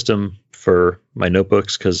new system for my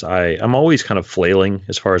notebooks, because I'm always kind of flailing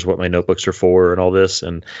as far as what my notebooks are for and all this,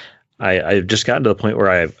 and I've just gotten to the point where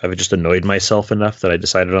I've just annoyed myself enough that I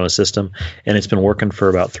decided on a system, and it's been working for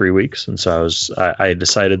about 3 weeks. And so I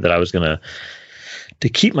decided that I was going to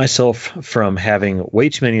keep myself from having way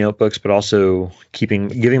too many notebooks, but also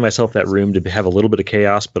giving myself that room to have a little bit of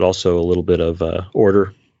chaos, but also a little bit of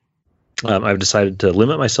order. I've decided to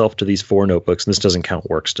limit myself to these 4 notebooks, and this doesn't count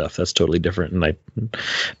work stuff. That's totally different.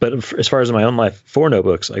 But as far as in my own life, 4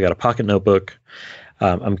 notebooks. I got a pocket notebook.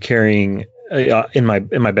 I'm carrying. In my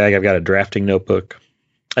bag, I've got a drafting notebook.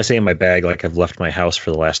 I say in my bag like I've left my house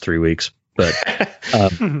for the last 3 weeks, but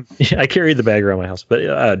I carried the bag around my house. But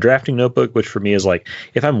a drafting notebook, which for me is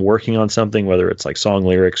if I'm working on something, whether it's song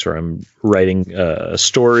lyrics or I'm writing a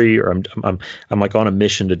story, or I'm on a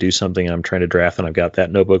mission to do something and I'm trying to draft, and I've got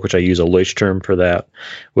that notebook, which I use a Leuchtturm for that,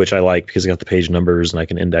 which I like because I got the page numbers and I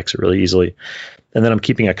can index it really easily. And then I'm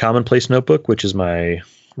keeping a commonplace notebook, which is my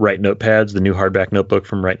Write Notepads, the new hardback notebook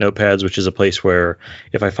from Write Notepads, which is a place where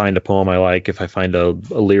if I find a poem I like, if I find a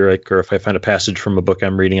lyric, or if I find a passage from a book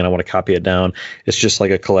I'm reading and I want to copy it down, it's just like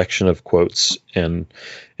a collection of quotes and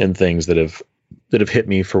things that have hit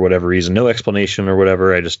me for whatever reason. No explanation or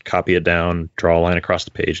whatever. I just copy it down, draw a line across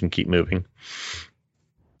the page, and keep moving.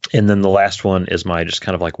 And then the last one is my just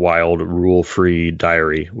kind of like wild rule-free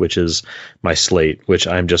diary, which is my slate, which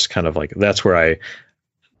I'm just kind of like, that's where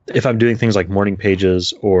if I'm doing things like morning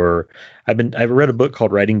pages, or I've read a book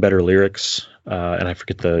called Writing Better Lyrics, and I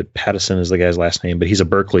forget Pattison is the guy's last name, but he's a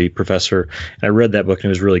Berkeley professor. And I read that book and it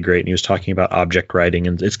was really great. And he was talking about object writing,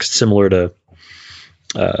 and it's similar to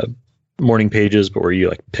morning pages, but where you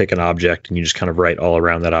like pick an object and you just kind of write all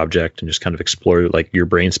around that object and just kind of explore like your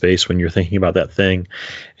brain space when you're thinking about that thing.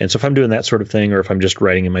 And so if I'm doing that sort of thing, or if I'm just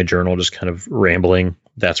writing in my journal, just kind of rambling,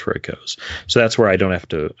 that's where it goes. So that's where I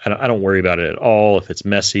don't worry about it at all. If it's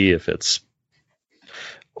messy, if it's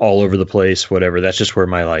all over the place, whatever, that's just where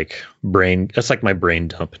my that's like my brain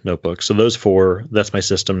dump notebook. So those 4, that's my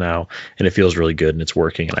system now, and it feels really good and it's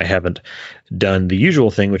working. And I haven't done the usual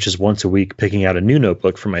thing, which is once a week picking out a new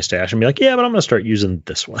notebook from my stash and be like, yeah, but I'm going to start using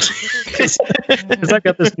this one because I've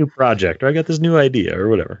got this new project, or I got this new idea, or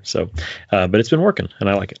whatever. So, but it's been working and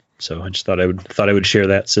I like it. So I just thought I would share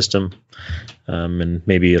that system, and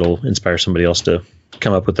maybe it'll inspire somebody else to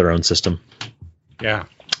come up with their own system. Yeah.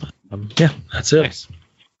 That's it. Nice.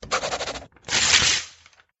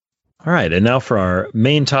 All right, and now for our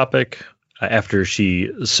main topic. After she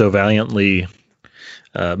so valiantly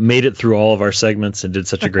made it through all of our segments and did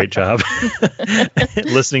such a great job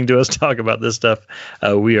listening to us talk about this stuff,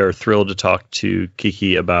 we are thrilled to talk to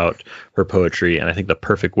Kiki about her poetry. And I think the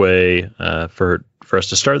perfect way for us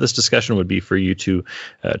to start this discussion would be for you to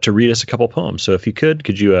read us a couple poems. So if you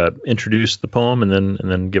could you introduce the poem and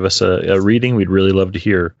then give us a reading? We'd really love to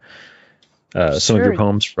hear some of your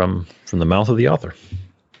poems from the mouth of the author.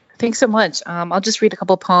 Thanks so much. I'll just read a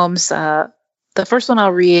couple poems. The first one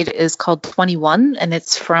I'll read is called 21, and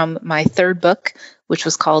it's from my third book, which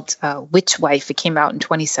was called Witch Wife. It came out in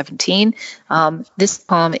 2017. This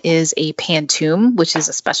poem is a pantoum, which is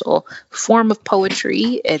a special form of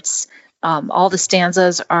poetry. It's all the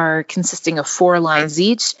stanzas are consisting of 4 lines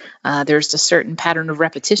each. There's a certain pattern of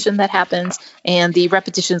repetition that happens, and the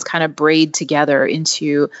repetitions kind of braid together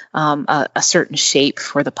into a certain shape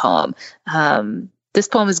for the poem. This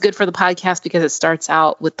poem is good for the podcast because it starts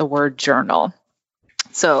out with the word journal.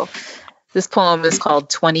 So this poem is called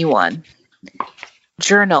 21.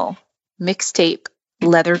 Journal, mixtape,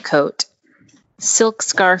 leather coat, silk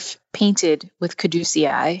scarf painted with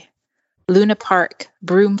caduceae, Luna Park,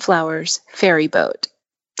 broom flowers, ferry boat,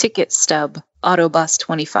 ticket stub, autobus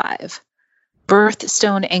 25,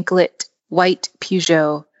 birthstone anklet, white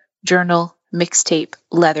Peugeot, journal, mixtape,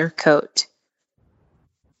 leather coat,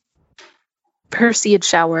 Perseid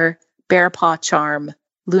shower, bear paw charm,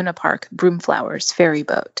 Luna Park, broom flowers, ferry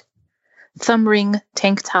boat, thumb ring,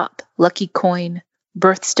 tank top, lucky coin,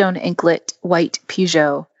 birthstone anklet, white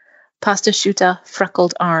Peugeot, pastasciutta,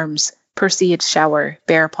 freckled arms, Perseid shower,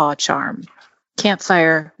 bear paw charm,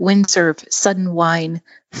 campfire, windsurf, sudden wine,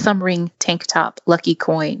 thumb ring, tank top, lucky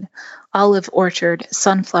coin, olive orchard,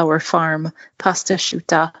 sunflower farm,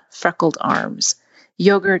 pastasciutta, freckled arms,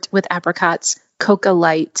 yogurt with apricots, coca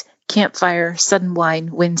light, campfire, sudden wine,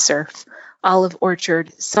 windsurf, olive orchard,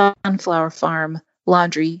 sunflower farm,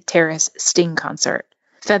 laundry, terrace, sting concert,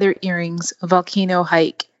 feather earrings, volcano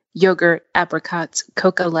hike, yogurt, apricots,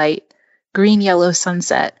 coca light, green yellow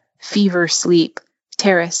sunset, fever sleep,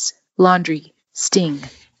 terrace, laundry, sting.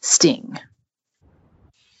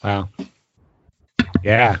 Wow.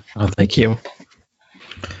 Yeah. Oh, thank you.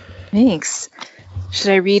 Thanks.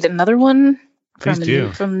 Should I read another one from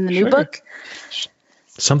the new book?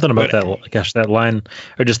 Something about that line,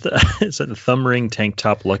 or just it's a thumb ring, tank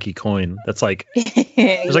top, lucky coin. That's like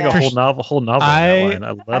there's like a whole novel in that line. I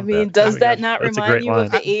love that. I mean, does that not remind you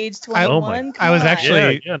of the age 21? I was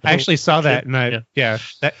actually I actually saw that, and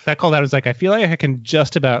that called out. I was like, I feel like I can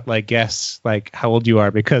just about like guess like how old you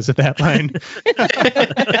are because of that line.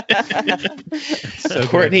 So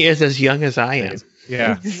Courtney is as young as I am.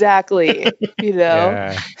 Yeah, exactly. You know,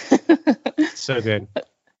 yeah. So good.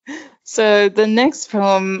 So the next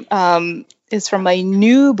poem is from my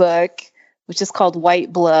new book, which is called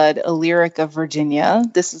White Blood, A Lyric of Virginia.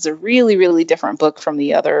 This is a really, really different book from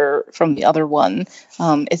the other one.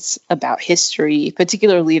 It's about history,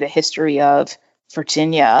 particularly the history of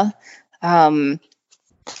Virginia. And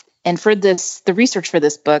for the research for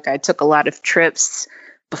this book, I took a lot of trips.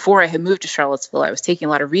 Before I had moved to Charlottesville, I was taking a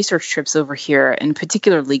lot of research trips over here, and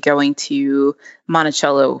particularly going to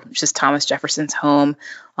Monticello, which is Thomas Jefferson's home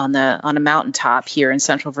on a mountaintop here in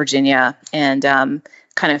central Virginia, and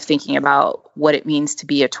kind of thinking about what it means to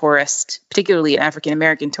be a tourist, particularly an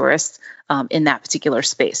African-American tourist, in that particular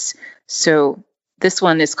space. So this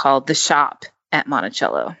one is called The Shop at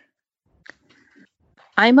Monticello.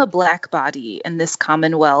 I'm a black body in this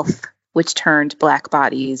commonwealth which turned black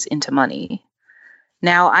bodies into money.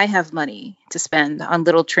 Now I have money to spend on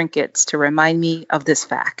little trinkets to remind me of this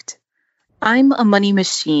fact. I'm a money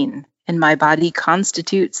machine, and my body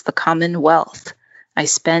constitutes the common wealth. I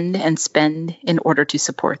spend and spend in order to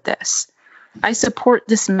support this. I support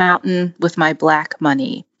this mountain with my black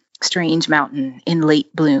money. Strange mountain in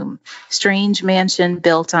late bloom. Strange mansion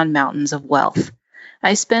built on mountains of wealth.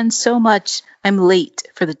 I spend so much I'm late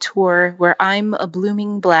for the tour where I'm a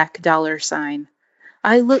blooming black dollar sign.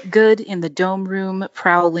 I look good in the dome room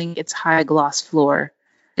prowling its high-gloss floor.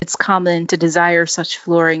 It's common to desire such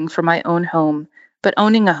flooring for my own home, but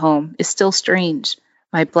owning a home is still strange.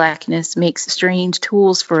 My blackness makes strange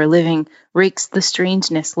tools for a living, rakes the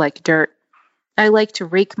strangeness like dirt. I like to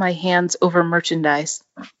rake my hands over merchandise,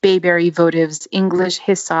 bayberry votives, English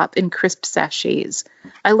hyssop, and crisp sachets.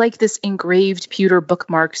 I like this engraved pewter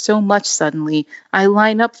bookmark so much suddenly, I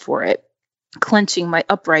line up for it, clenching my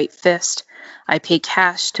upright fist. I pay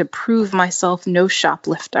cash to prove myself no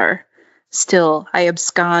shoplifter. Still, I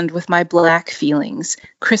abscond with my black feelings,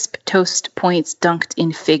 crisp toast points dunked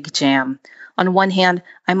in fig jam. On one hand,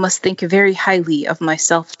 I must think very highly of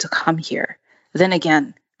myself to come here. Then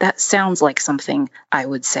again, that sounds like something I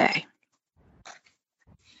would say.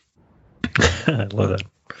 I love that.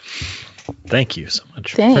 Thank you so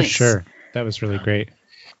much. Thanks. For sure. That was really great.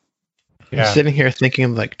 Yeah. I'm sitting here thinking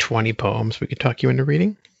of like 20 poems we could talk you into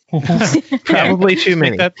reading. Probably too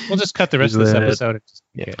many. We'll just cut the rest of this episode.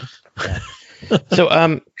 Yeah.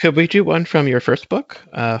 So, could we do one from your first book,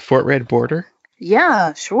 Fort Red Border?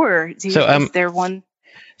 Yeah, sure. Is there one?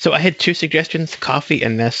 So I had two suggestions, Coffee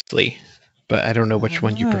and Nestle, but I don't know which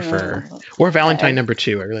one you prefer. Or Valentine number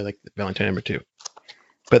 2. I really like Valentine number 2.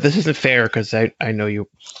 But this isn't fair because I know you.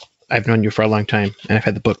 I've known you for a long time, and I've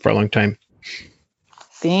had the book for a long time.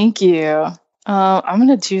 Thank you. I'm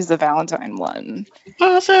going to choose the Valentine one.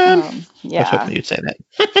 Awesome. Yeah. I was hoping you'd say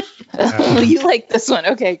that. You like this one.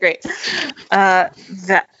 Okay, great.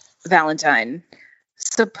 Valentine.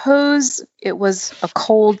 Suppose it was a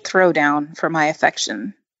cold throwdown for my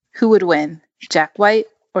affection. Who would win, Jack White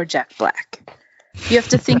or Jack Black? You have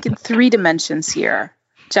to think in 3 dimensions here.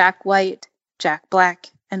 Jack White, Jack Black,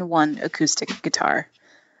 and 1 acoustic guitar.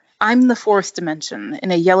 I'm the 4th dimension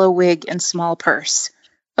in a yellow wig and small purse.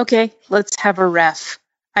 Okay, let's have a ref.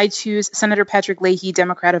 I choose Senator Patrick Leahy,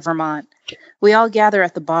 Democrat of Vermont. We all gather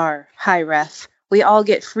at the bar. Hi, ref. We all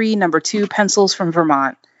get free number 2 pencils from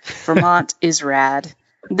Vermont. Vermont is rad.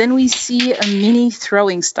 Then we see a mini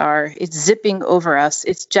throwing star. It's zipping over us.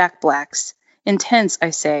 It's Jack Black's. Intense,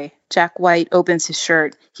 I say. Jack White opens his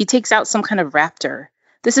shirt. He takes out some kind of raptor.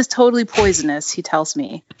 This is totally poisonous, he tells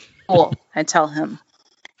me. Cool, I tell him.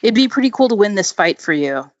 It'd be pretty cool to win this fight for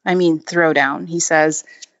you. I mean, throwdown, he says.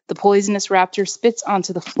 The poisonous raptor spits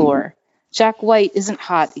onto the floor. Jack White isn't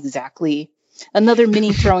hot exactly. Another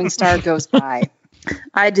mini throwing star goes by.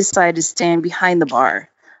 I decide to stand behind the bar.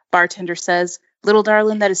 Bartender says, "Little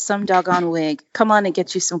darling, that is some doggone wig. Come on and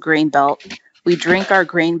get you some grain belt." We drink our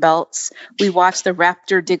grain belts. We watch the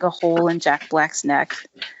raptor dig a hole in Jack Black's neck.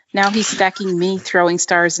 Now he's stacking mini throwing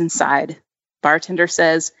stars inside. Bartender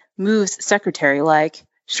says, "Moves secretary-like."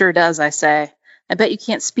 Sure does, I say. I bet you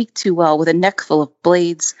can't speak too well with a neck full of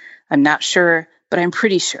blades. I'm not sure, but I'm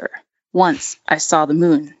pretty sure. Once I saw the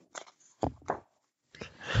moon.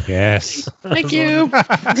 Yes. Thank you. That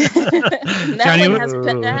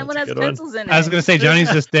one has pencils in it. I was going to say,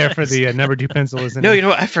 Johnny's just there for the number 2 pencil, isn't No, he? you know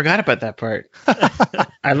what? I forgot about that part.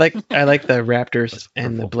 I like the raptors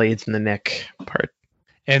and the blades in the neck part.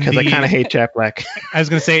 Because I kind of hate Jack Black. I was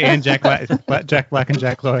going to say, and Jack Black and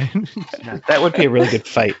Jack Lloyd. That would be a really good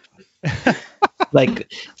fight.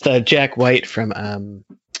 Like the Jack White from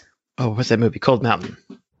what's that movie? Cold Mountain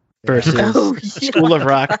versus School of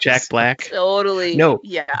Rock Jack Black. Totally. No,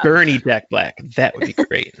 yeah. Bernie Jack Black. That would be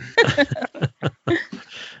great.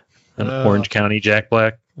 Orange County Jack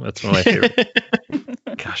Black. That's one of my favorite.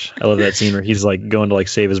 Gosh, I love that scene where he's like going to like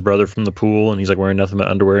save his brother from the pool, and he's like wearing nothing but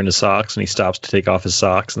underwear and his socks, and he stops to take off his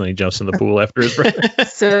socks, and then he jumps in the pool after his brother.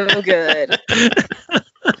 So good.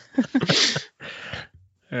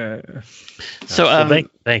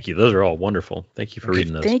 Thank you. Those are all wonderful. Thank you for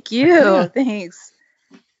reading those. Thank you. Thanks.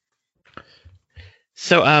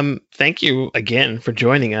 So thank you again for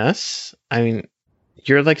joining us. I mean,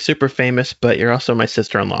 you're like super famous, but you're also my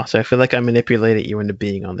sister-in-law, so I feel like I manipulated you into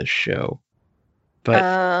being on this show.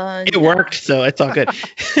 But it worked, so it's all good.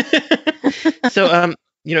 So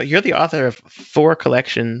you're the author of 4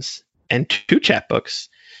 collections and 2 chapbooks.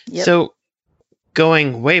 Yep. So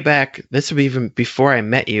going way back, this would be even before I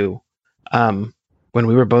met you, when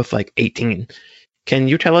we were both like 18. Can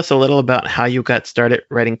you tell us a little about how you got started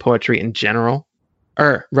writing poetry in general,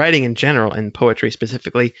 or writing in general and poetry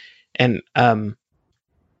specifically, and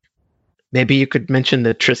maybe you could mention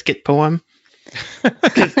the Triscuit poem.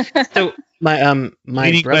 So my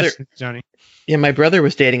brother, Johnny. Yeah, my brother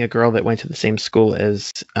was dating a girl that went to the same school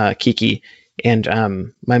as Kiki, and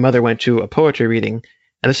my mother went to a poetry reading,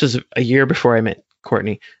 and this was a year before I met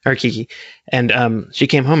Kiki, and she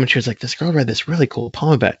came home and she was like, "This girl read this really cool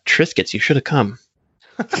poem about Triscuits. You should have come."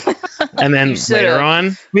 And then later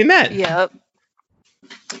on, we met. Yep.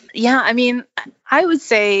 Yeah, I mean, I would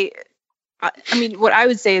say, what I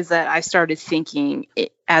would say is that I started thinking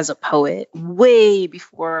as a poet way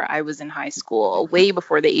before I was in high school, way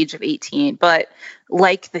before the age of 18. But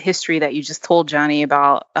like the history that you just told, Johnny,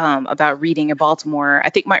 about reading in Baltimore, I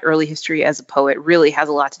think my early history as a poet really has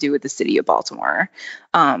a lot to do with the city of Baltimore.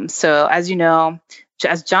 So as you know,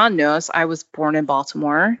 as John knows, I was born in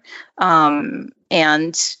Baltimore,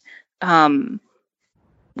 and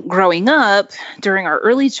growing up during our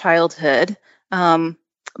early childhood,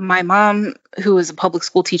 my mom, who was a public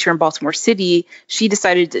school teacher in Baltimore City, she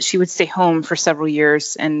decided that she would stay home for several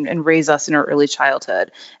years and raise us in our early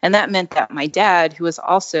childhood. And that meant that my dad, who was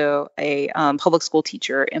also a public school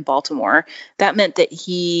teacher in Baltimore, that meant that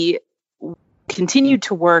he continued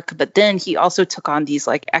to work, but then he also took on these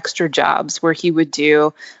like extra jobs where he would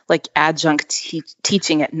do like adjunct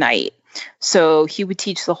teaching at night. So he would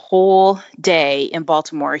teach the whole day in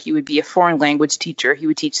Baltimore. He would be a foreign language teacher. He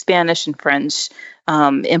would teach Spanish and French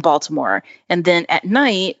in Baltimore. And then at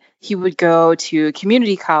night, he would go to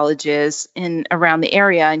community colleges in around the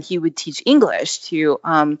area, and he would teach English to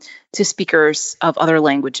speakers of other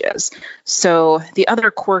languages. So the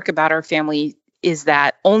other quirk about our family is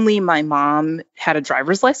that only my mom had a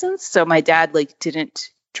driver's license. So my dad didn't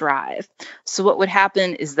drive. So what would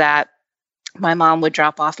happen is that my mom would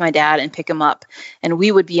drop off my dad and pick him up, and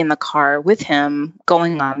we would be in the car with him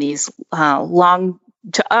going on these long,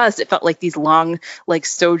 to us, it felt like these long,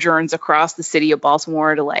 sojourns across the city of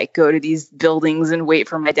Baltimore to go to these buildings and wait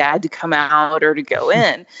for my dad to come out or to go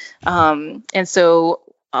in. And so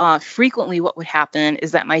frequently what would happen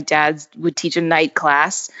is that my dad would teach a night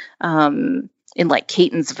class in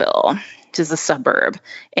Catonsville, which is a suburb.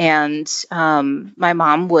 And my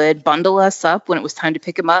mom would bundle us up when it was time to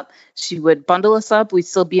pick him up. She would bundle us up. We'd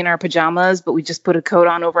still be in our pajamas, but we just put a coat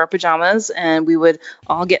on over our pajamas, and we would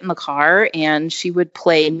all get in the car, and she would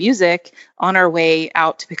play music on our way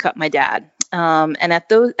out to pick up my dad. And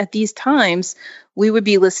at these times, we would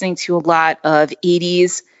be listening to a lot of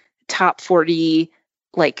 80s top 40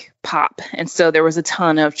 pop. And so there was a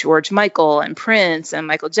ton of George Michael and Prince and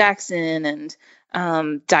Michael Jackson and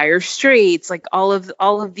Dire Straits, all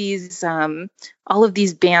of these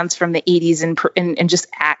bands from the 80s and just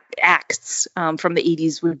acts from the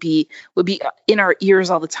 80s would be in our ears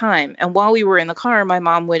all the time. And while we were in the car, my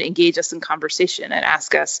mom would engage us in conversation and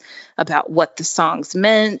ask us about what the songs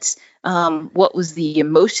meant, what was the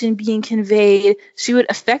emotion being conveyed. She would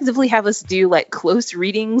effectively have us do close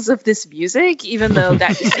readings of this music, even though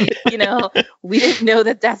that we didn't know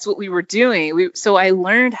that that's what we were doing. So I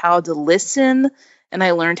learned how to listen, and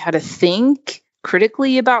I learned how to think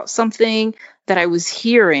critically about something that I was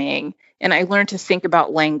hearing, and I learned to think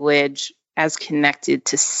about language as connected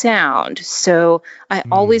to sound. So I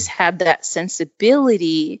always had that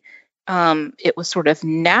sensibility. It was sort of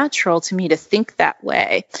natural to me to think that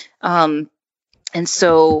way. And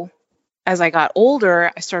so as I got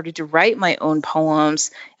older, I started to write my own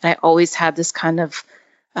poems, and I always had this kind of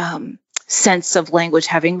sense of language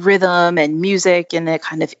having rhythm and music and a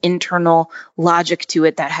kind of internal logic to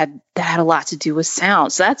it that had a lot to do with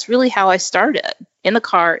sound. So that's really how I started, in the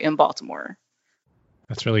car in Baltimore.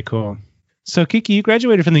 That's really cool. So Kiki, you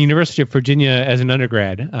graduated from the University of Virginia as an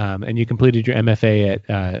undergrad, and you completed your MFA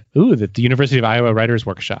at the University of Iowa Writers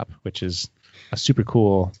Workshop, which is a super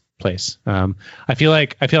cool place. I feel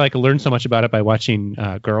like I learned so much about it by watching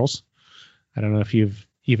Girls. I don't know if you've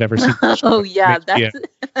ever seen. Oh yeah, that's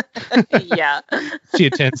yeah. She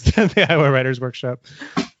attends the Iowa Writers Workshop.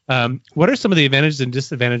 What are some of the advantages and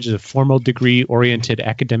disadvantages of formal degree-oriented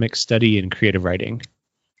academic study in creative writing?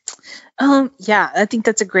 Yeah, I think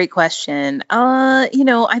that's a great question.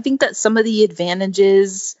 I think that some of the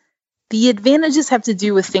advantages have to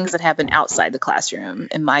do with things that happen outside the classroom,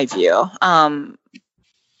 in my view.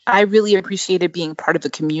 I really appreciated being part of a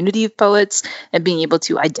community of poets and being able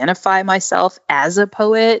to identify myself as a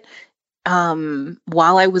poet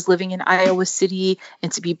while I was living in Iowa City,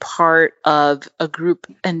 and to be part of a group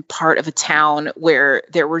and part of a town where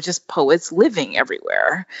there were just poets living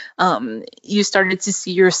everywhere. You started to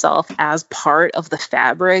see yourself as part of the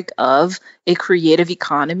fabric of a creative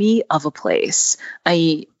economy of a place.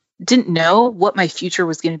 I didn't know what my future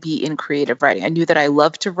was going to be in creative writing. I knew that I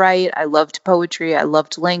loved to write. I loved poetry. I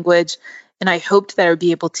loved language. and I hoped that I would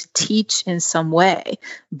be able to teach in some way.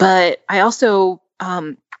 But I also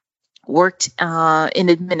worked in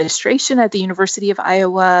administration at the University of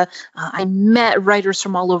Iowa. I met writers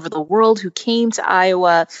from all over the world who came to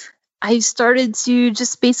Iowa. I started to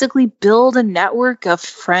just basically build a network of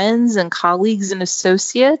friends and colleagues and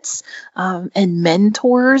associates and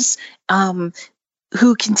mentors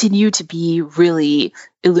who continue to be really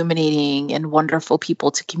illuminating and wonderful people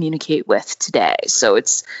to communicate with today. So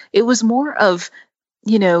it was more of,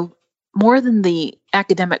 more than the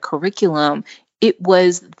academic curriculum. It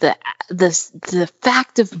was the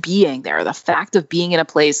fact of being there, the fact of being in a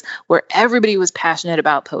place where everybody was passionate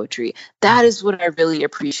about poetry. That is what I really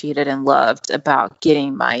appreciated and loved about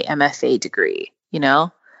getting my MFA degree.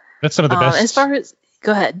 That's some of the best. As far as,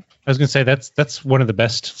 go ahead. I was going to say that's one of the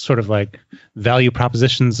best sort of like value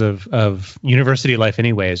propositions of university life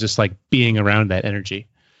anyway, is just like being around that energy.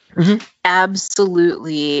 Mm-hmm.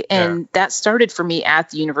 Absolutely. And that started for me at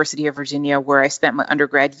the University of Virginia, where I spent my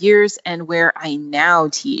undergrad years and where I now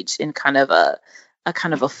teach in kind of a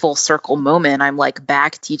full circle moment. I'm like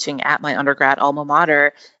back teaching at my undergrad alma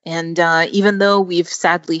mater. And even though we've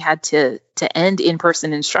sadly had to end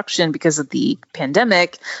in-person instruction because of the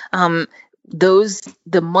pandemic,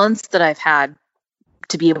 the months that I've had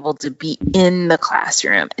to be able to be in the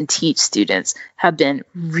classroom and teach students have been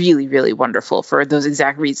really, really wonderful for those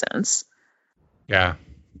exact reasons. Yeah.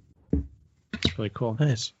 It's really cool.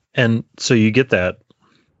 Nice. And so you get that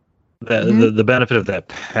the benefit of that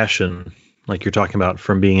passion, like you're talking about,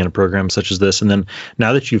 from being in a program such as this. And then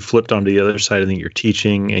now that you've flipped onto the other side, I think you're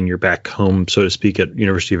teaching and you're back home, so to speak, at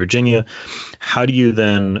University of Virginia. How do you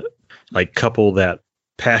then like couple that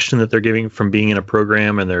passion that they're giving from being in a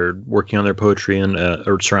program and they're working on their poetry and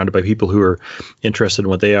are surrounded by people who are interested in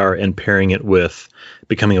what they are, and pairing it with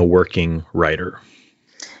becoming a working writer?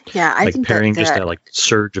 Yeah, I think pairing just that like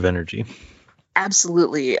surge of energy.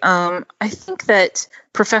 Absolutely. I think that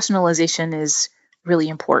professionalization is really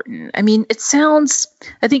important. I mean,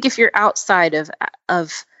 I think if you're outside of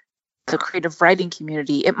the creative writing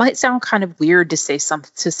community, it might sound kind of weird to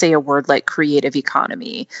say a word like creative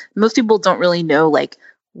economy. Most people don't really know like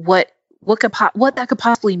what that could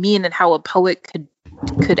possibly mean and how a poet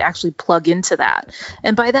could actually plug into that.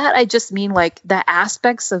 And by that, I just mean like the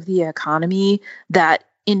aspects of the economy that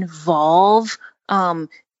involve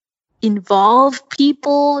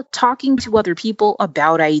people talking to other people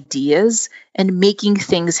about ideas and making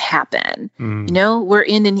things happen. We're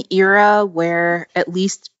in an era where, at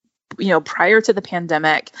least prior to the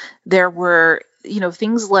pandemic, there were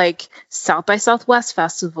things like South by Southwest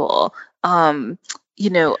Festival,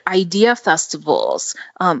 idea festivals,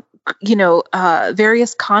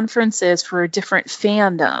 various conferences for different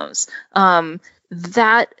fandoms,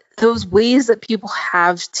 that those ways that people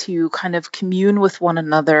have to kind of commune with one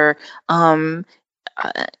another and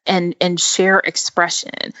share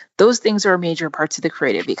expression. Those things are major parts of the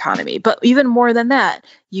creative economy. But even more than that,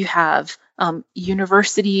 you have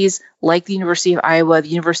universities like the University of Iowa, the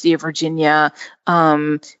University of Virginia,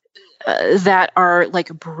 that are like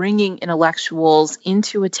bringing intellectuals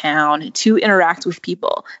into a town to interact with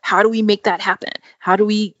people. How do we make that happen? How do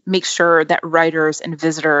we make sure that writers and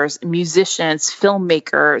visitors, musicians,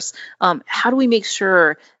 filmmakers, how do we make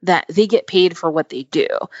sure that they get paid for what they do?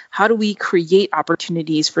 How do we create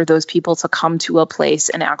opportunities for those people to come to a place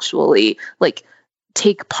and actually like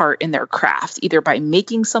take part in their craft, either by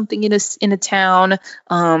making something in a town,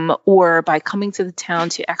 or by coming to the town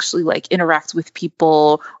to actually like interact with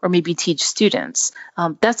people or maybe teach students.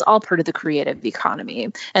 That's all part of the creative economy.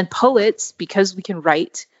 And poets, because we can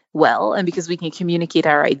write well and because we can communicate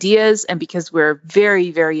our ideas and because we're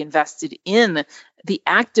very, very invested in the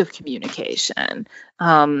act of communication,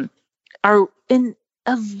 are in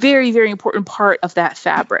a very, very important part of that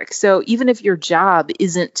fabric. So even if your job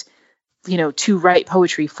isn't to write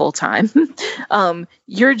poetry full time,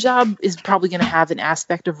 your job is probably going to have an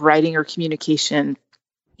aspect of writing or communication,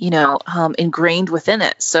 ingrained within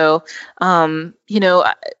it. So,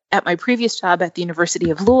 at my previous job at the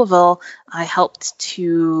University of Louisville, I helped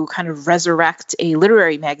to kind of resurrect a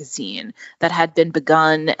literary magazine that had been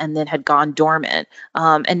begun and then had gone dormant.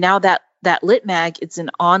 And now that Lit Mag, it's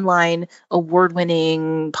an online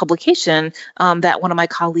award-winning publication that one of my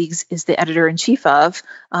colleagues is the editor-in-chief of.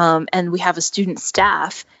 And we have a student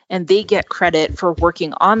staff, and they get credit for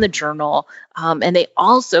working on the journal. And they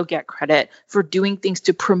also get credit for doing things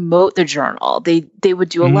to promote the journal. They would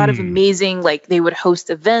do a lot of amazing, like they would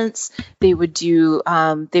host events. They would do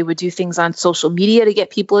things on social media to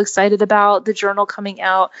get people excited about the journal coming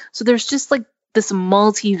out. So there's just like this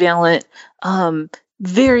multivalent,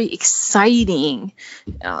 very exciting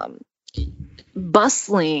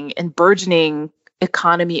bustling and burgeoning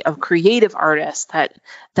economy of creative artists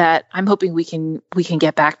that I'm hoping we can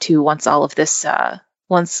get back to once all of this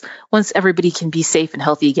once everybody can be safe and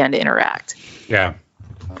healthy again to interact. Yeah.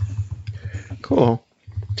 Cool.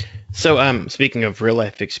 So speaking of real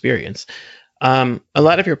life experience, a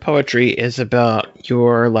lot of your poetry is about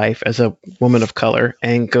your life as a woman of color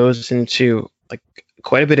and goes into like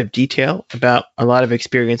quite a bit of detail about a lot of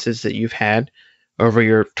experiences that you've had over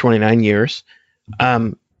your 29 years.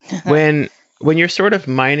 When you're sort of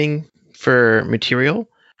mining for material,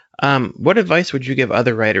 what advice would you give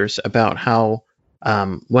other writers about how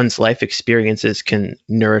one's life experiences can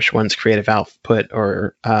nourish one's creative output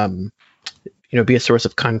or be a source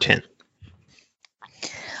of content?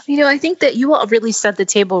 I think that you all really set the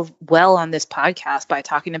table well on this podcast by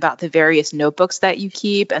talking about the various notebooks that you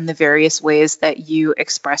keep and the various ways that you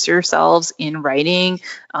express yourselves in writing,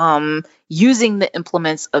 using the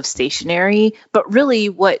implements of stationery. But really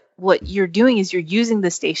what you're doing is you're using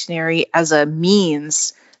the stationery as a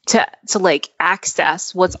means to like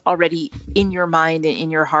access what's already in your mind and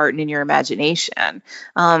in your heart and in your imagination.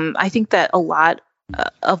 I think that a lot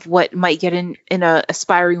of what might get in a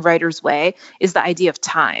aspiring writer's way is the idea of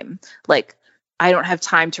time. Like, I don't have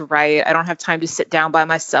time to write. I don't have time to sit down by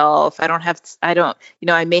myself. I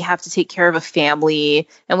may have to take care of a family.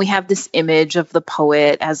 And we have this image of the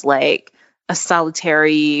poet as like a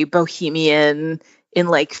solitary bohemian in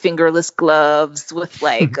like fingerless gloves with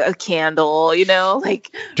like a candle,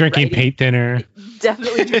 like drinking paint thinner.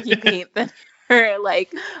 Definitely drinking paint thinner.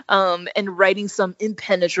 And writing some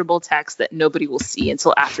impenetrable text that nobody will see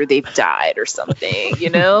until after they've died or something,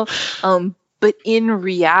 but in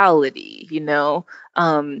reality,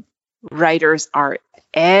 writers are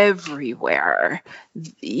everywhere,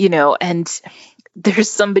 and there's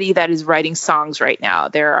somebody that is writing songs right now.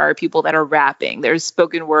 There are people that are rapping. There's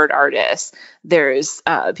spoken word artists. There's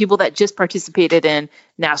people that just participated in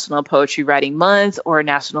National Poetry Writing Month or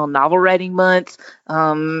National Novel Writing Month.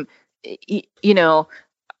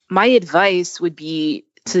 My advice would be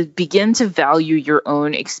to begin to value your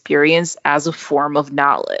own experience as a form of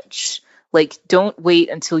knowledge. Like, don't wait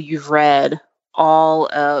until you've read all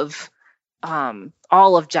of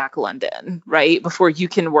Jack London, right, before you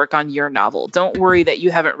can work on your novel. Don't worry that you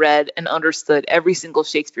haven't read and understood every single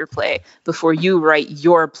Shakespeare play before you write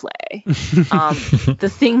your play.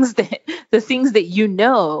 The things that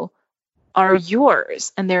are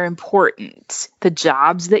yours, and they're important. The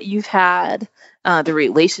jobs that you've had, the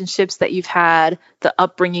relationships that you've had, the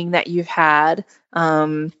upbringing that you've had,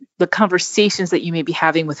 the conversations that you may be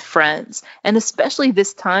having with friends. And especially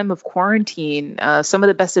this time of quarantine, some of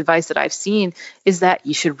the best advice that I've seen is that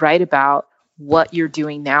you should write about what you're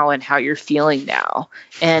doing now and how you're feeling now.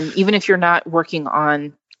 And even if you're not working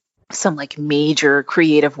on some like major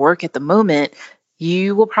creative work at the moment,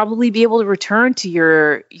 you will probably be able to return to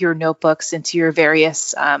your notebooks and to your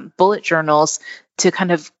various bullet journals to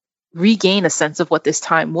kind of regain a sense of what this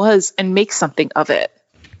time was and make something of it.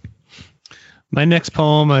 My next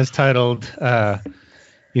poem is titled, Catch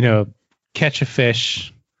a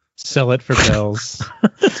Fish, Sell It for Bells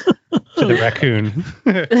to the Raccoon.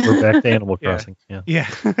 We're back to Animal Crossing. Yeah.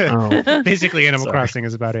 Oh. Basically, Animal Crossing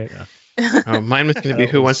is about it. Yeah. Oh, mine was going to be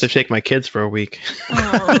Who Wants to Take My Kids for a Week?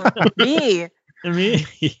 Me. Me?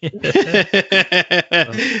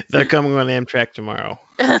 They're coming on Amtrak tomorrow.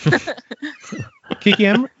 Kiki,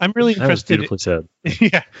 I'm really interested. Beautifully said.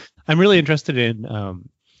 Yeah, I'm really interested in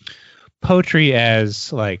poetry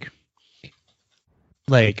as like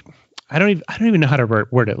I don't even know how to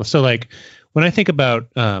word it. So like when I think about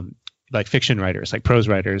like fiction writers, like prose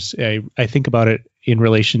writers, I think about it in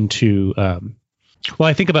relation to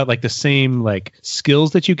I think about like the same like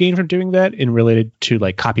skills that you gain from doing that in related to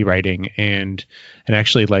like copywriting and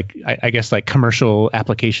actually like I guess like commercial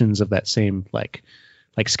applications of that same like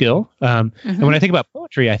skill. And when I think about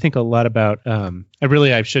poetry, I think a lot about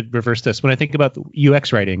I should reverse this. When I think about the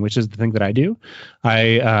UX writing, which is the thing that I do,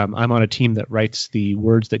 I'm on a team that writes the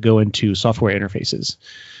words that go into software interfaces.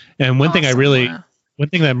 And one thing that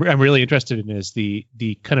I'm really interested in is the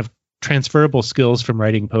kind of transferable skills from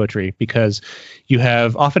writing poetry, because you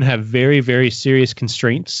often have very, very serious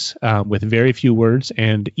constraints with very few words,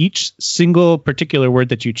 and each single particular word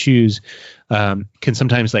that you choose can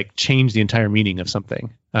sometimes like change the entire meaning of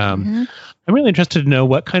something. I'm really interested to know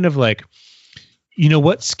what kind of like,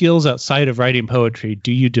 what skills outside of writing poetry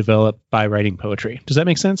do you develop by writing poetry? Does that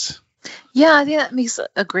make sense? Yeah, I think that makes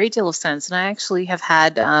a great deal of sense. And I actually have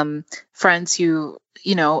had friends who,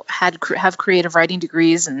 have creative writing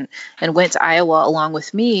degrees and went to Iowa along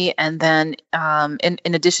with me. And then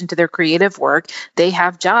in addition to their creative work, they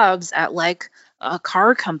have jobs at like a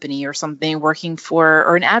car company or something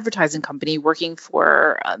or an advertising company working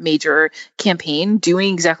for a major campaign,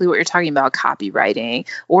 doing exactly what you're talking about, copywriting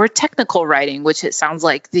or technical writing, which it sounds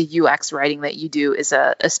like the UX writing that you do is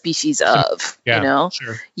a species of,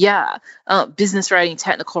 Sure. Yeah. Business writing,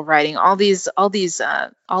 technical writing, all of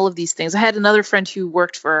these things. I had another friend who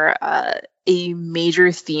worked for a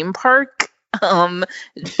major theme park,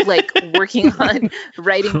 like working on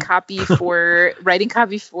writing copy for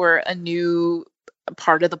a new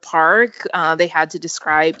part of the park. They had to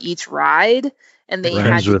describe each ride, and they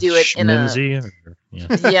had to do it in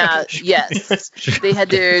yes. They had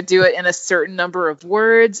to do it in a certain number of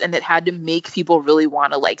words, and it had to make people really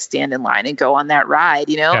want to like stand in line and go on that ride,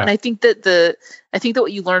 And I think that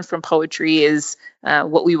what you learn from poetry is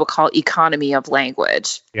what we will call economy of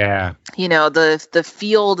language. Yeah. The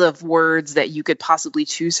field of words that you could possibly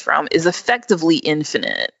choose from is effectively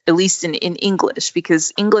infinite, at least in English,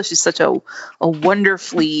 because English is such a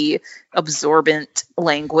wonderfully absorbent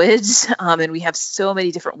language. And we have so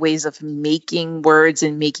many different ways of making words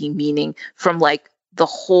and making meaning from like the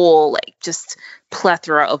whole, like just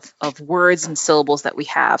plethora of words and syllables that we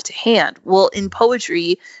have to hand. Well, in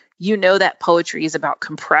poetry, that poetry is about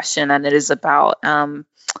compression, and it is about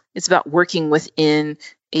working within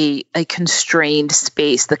a constrained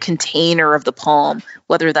space, the container of the poem,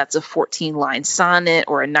 whether that's a 14-line sonnet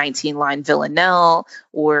or a 19-line villanelle,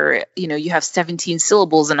 or you have 17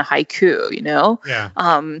 syllables in a haiku.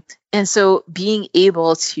 Yeah. And so being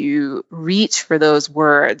able to reach for those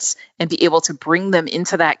words and be able to bring them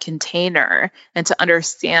into that container, and to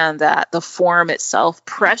understand that the form itself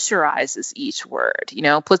pressurizes each word,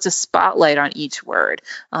 puts a spotlight on each word.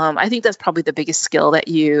 I think that's probably the biggest skill that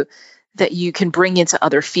you can bring into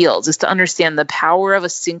other fields, is to understand the power of a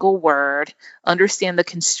single word, understand the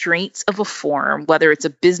constraints of a form, whether it's a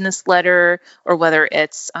business letter or whether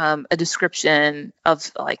it's a description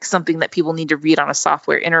of like something that people need to read on a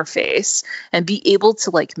software interface, and be able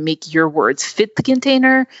to like make your words fit the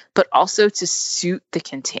container, but also to suit the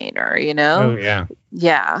container, Oh, yeah.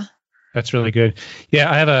 Yeah. That's really good.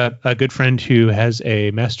 Yeah, I have a good friend who has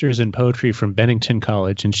a master's in poetry from Bennington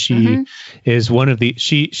College, and she is one of the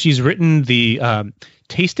she's written the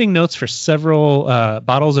tasting notes for several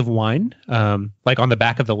bottles of wine, like on the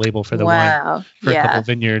back of the label for the wine for a couple of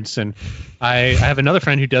vineyards. And I have another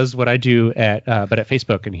friend who does what I do at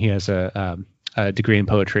Facebook, and he has a degree in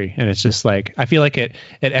poetry, and it's just like I feel like it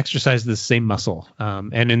exercises the same muscle,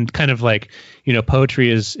 and in kind of like poetry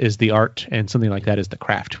is the art, and something like that is the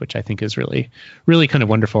craft, which I think is really really kind of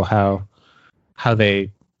wonderful how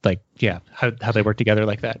they how they work together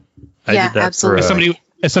like that. I did that absolutely.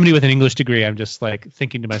 As somebody with an English degree, I'm just like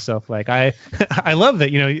thinking to myself, like I love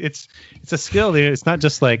that it's a skill. It's not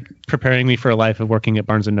just like preparing me for a life of working at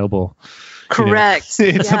Barnes and Noble. Correct.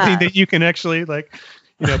 It's something that you can actually like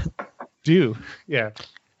do. Yeah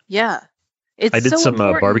It's I did some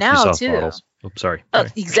barbecue sauce too. bottles. Oh, sorry.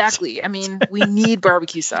 Exactly. I mean, we need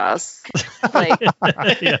barbecue sauce. Like,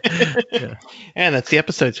 yeah. And that's the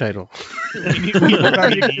episode title. we need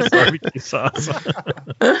barbecue sauce.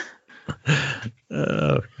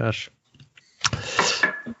 Oh gosh,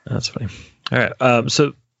 that's funny. All right.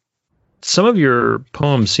 So some of your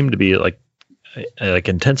poems seem to be like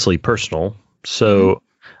intensely personal. So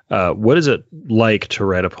what is it like to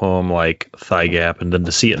write a poem like Thigh Gap, and then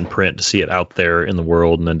to see it in print, to see it out there in the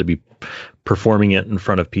world, and then to be performing it in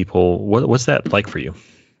front of people? What's that like for you?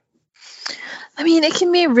 I mean, it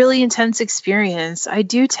can be a really intense experience. I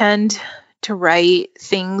do tend to write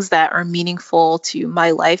things that are meaningful to my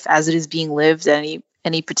life as it is being lived at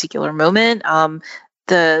any particular moment.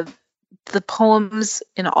 The poems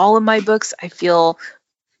in all of my books, I feel,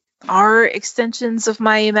 are extensions of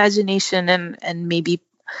my imagination and maybe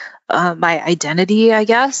my identity, I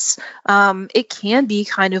guess. It can be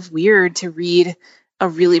kind of weird to read a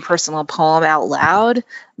really personal poem out loud,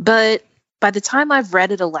 but by the time I've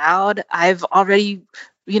read it aloud, I've already,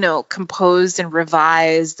 composed and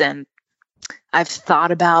revised, and I've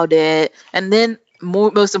thought about it. And then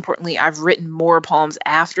most importantly, I've written more poems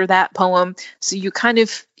after that poem. So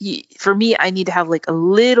for me, I need to have like a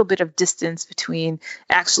little bit of distance between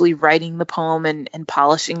actually writing the poem and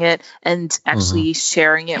polishing it and actually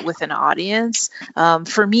sharing it with an audience.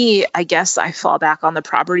 For me, I guess I fall back on the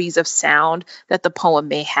properties of sound that the poem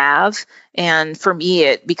may have. And for me,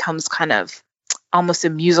 it becomes kind of almost a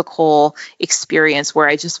musical experience where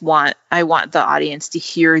I want the audience to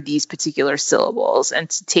hear these particular syllables and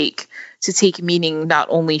to take meaning not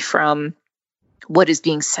only from what is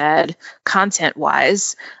being said content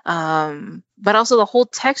wise, but also the whole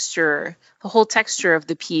texture of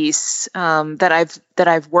the piece that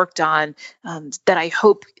I've worked on, that I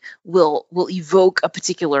hope will evoke a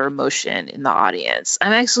particular emotion in the audience.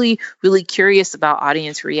 I'm actually really curious about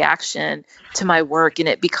audience reaction to my work, and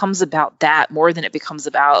it becomes about that more than it becomes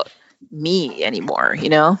about me anymore, you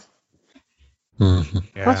know? Mm-hmm.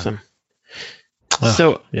 Yeah. Awesome.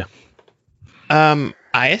 So, yeah.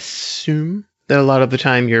 I assume that a lot of the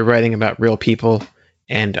time you're writing about real people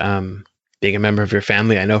and being a member of your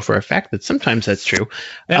family. I know for a fact that sometimes that's true.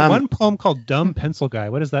 That one poem called "Dumb Pencil Guy."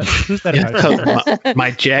 What is that? Who's that about? my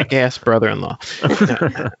jackass brother-in-law.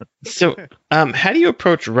 So, how do you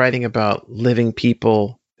approach writing about living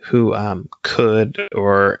people who could,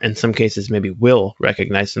 or in some cases maybe will,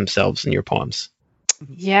 recognize themselves in your poems?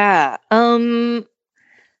 Yeah.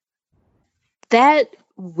 That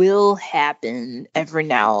will happen every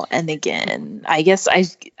now and again. I guess I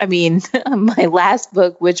mean, my last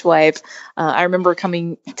book, Witch Wife, I remember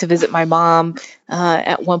coming to visit my mom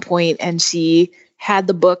at one point, and she had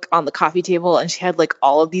the book on the coffee table, and she had like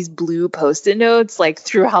all of these blue Post-it notes like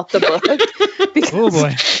throughout the book. Because oh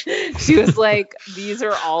boy. She was like, these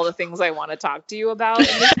are all the things I want to talk to you about in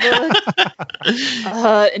this book.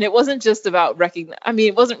 And it wasn't just about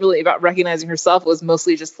it wasn't really about recognizing herself. It was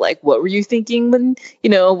mostly just like, what were you thinking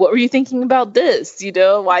what were you thinking about this?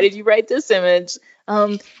 Why did you write this image?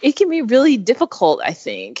 It can be really difficult, I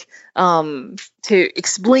think, to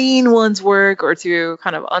explain one's work or to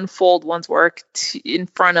kind of unfold one's work in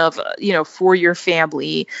front of, for your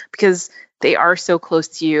family, because they are so close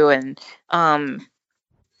to you. And,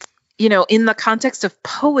 in the context of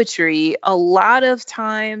poetry, a lot of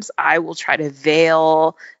times I will try to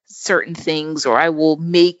veil certain things, or I will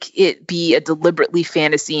make it be a deliberately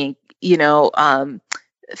fantasy,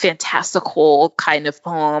 fantastical kind of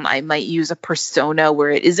poem. I might use a persona where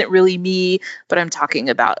it isn't really me, but I'm talking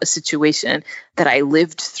about a situation that I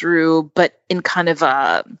lived through, but in kind of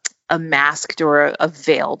a masked or a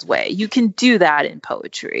veiled way. You can do that in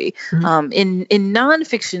poetry. Mm-hmm. In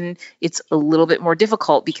nonfiction, it's a little bit more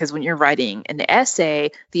difficult, because when you're writing an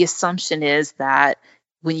essay, the assumption is that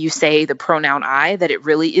when you say the pronoun I, that it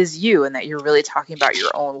really is you, and that you're really talking about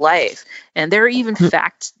your own life. And there are even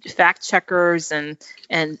fact checkers and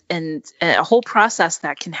a whole process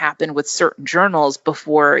that can happen with certain journals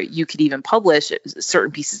before you could even publish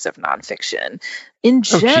certain pieces of nonfiction. In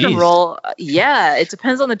general, it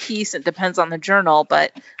depends on the piece, it depends on the journal,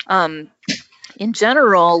 but in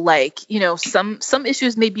general, some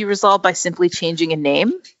issues may be resolved by simply changing a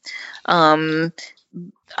name.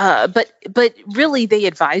 But really, they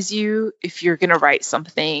advise you, if you're going to write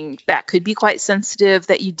something that could be quite sensitive,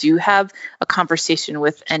 that you do have a conversation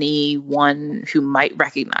with anyone who might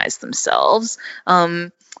recognize themselves. Our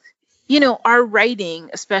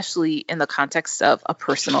writing, especially in the context of a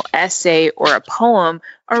personal essay or a poem,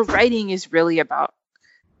 our writing is really about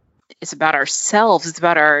ourselves. It's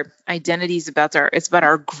about our identities, it's about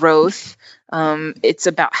our growth. It's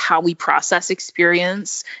about how we process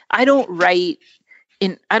experience. I don't write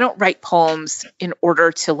poems in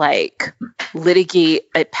order to litigate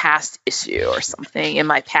a past issue or something in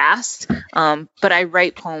my past. But I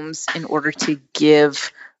write poems in order to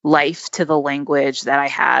give life to the language that I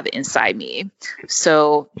have inside me.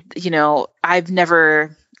 So, I've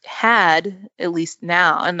never had, at least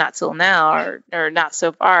now, and not till now, or not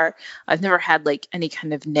so far, I've never had any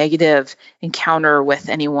kind of negative encounter with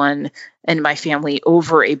anyone in my family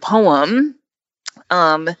over a poem.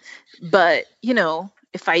 But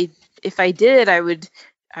if I did, I would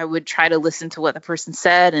try to listen to what the person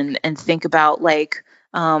said and think about what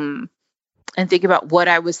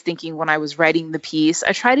I was thinking when I was writing the piece.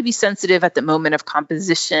 I try to be sensitive at the moment of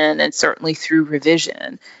composition, and certainly through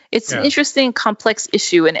revision. It's an interesting, complex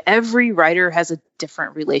issue, and every writer has a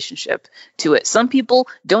different relationship to it. Some people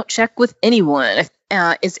don't check with anyone.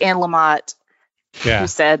 It's Anne Lamott who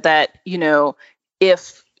said that,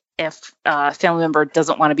 if a family member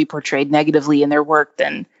doesn't want to be portrayed negatively in their work,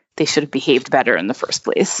 then they should have behaved better in the first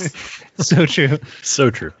place. So true.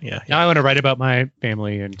 So true. Yeah. Now I want to write about my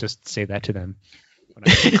family and just say that to them.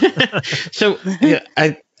 So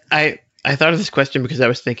I thought of this question because I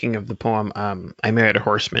was thinking of the poem I Married a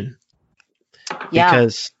Horseman. Yeah.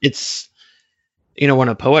 Because it's, when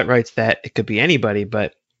a poet writes that, it could be anybody,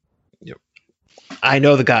 but I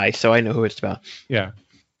know the guy, so I know who it's about. Yeah.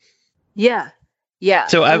 Yeah. Yeah.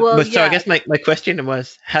 So I guess my question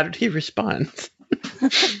was, how did he respond?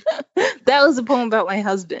 That was a poem about my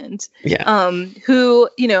husband. Yeah. Who,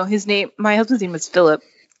 my husband's name was Philip.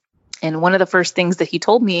 And one of the first things that he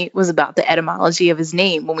told me was about the etymology of his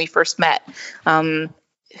name when we first met.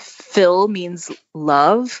 Phil means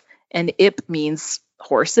love, and Ip means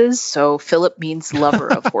horses. So Philip means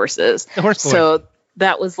lover of horses. The horse boy. So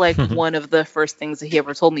that was like one of the first things that he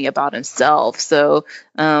ever told me about himself. So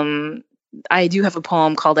I do have a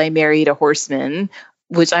poem called I Married a Horseman,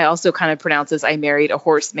 which I also kind of pronounce as I Married a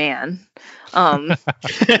Horseman.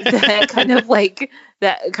 That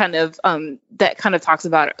kind of talks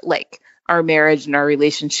about like our marriage and our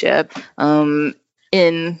relationship in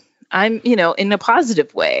a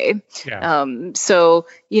positive way. Yeah. So,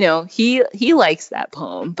 he likes that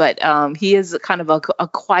poem, but he is kind of a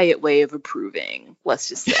quiet way of approving, let's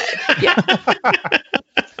just say. Yeah.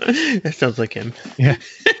 That sounds like him. Yeah.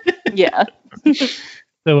 Yeah.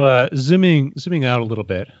 So zooming out a little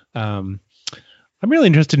bit, I'm really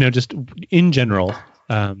interested to know, just in general,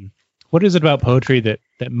 what is it about poetry that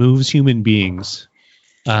moves human beings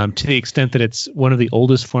to the extent that it's one of the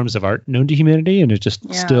oldest forms of art known to humanity, and it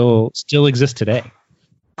just still exists today?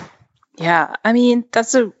 Yeah, I mean,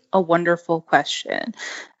 that's a wonderful question.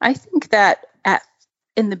 I think that at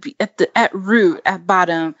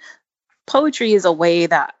bottom, poetry is a way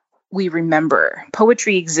that we remember.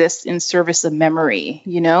 Poetry exists in service of memory.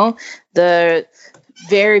 The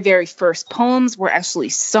very, very first poems were actually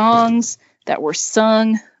songs that were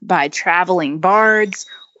sung by traveling bards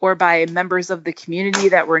or by members of the community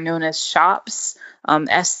that were known as shops,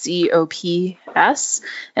 SCOPS.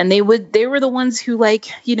 And they were the ones who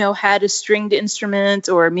had a stringed instrument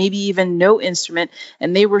or maybe even no instrument,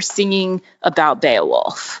 and they were singing about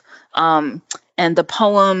Beowulf. And the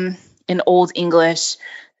poem in Old English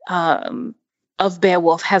of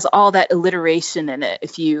Beowulf has all that alliteration in it.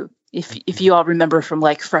 If you all remember from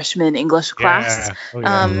like freshman English class. Yeah. Oh,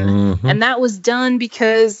 yeah. And that was done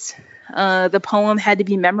because the poem had to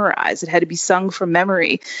be memorized. It had to be sung from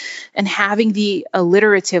memory. And having the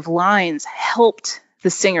alliterative lines helped the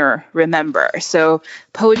singer remember. So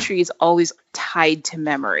poetry is always tied to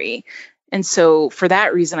memory. And so for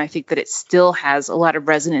that reason, I think that it still has a lot of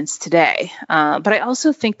resonance today. But I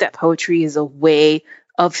also think that poetry is a way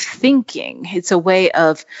of thinking. It's a way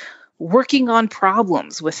of working on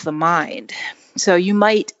problems with the mind. So you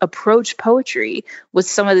might approach poetry with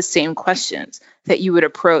some of the same questions that you would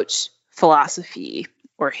approach philosophy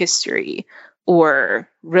or history or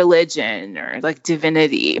religion or like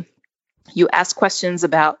divinity. You ask questions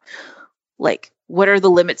about like, what are the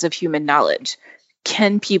limits of human knowledge?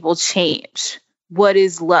 Can people change? What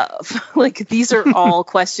is love? Like, these are all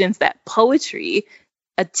questions that poetry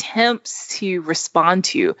attempts to respond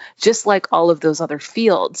to, just like all of those other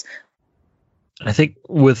fields. I think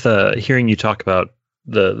with hearing you talk about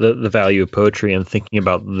the value of poetry and thinking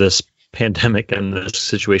about this pandemic and this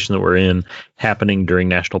situation that we're in happening during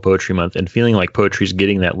National Poetry Month and feeling like poetry is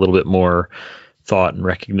getting that little bit more thought and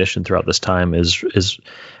recognition throughout this time is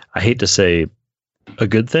I hate to say a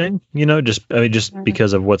good thing, just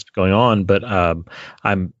because of what's going on. But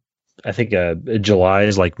I think July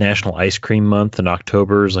is like National Ice Cream Month and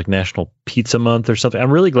October is like National Pizza Month or something.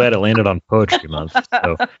 I'm really glad it landed on Poetry Month.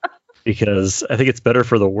 So, because I think it's better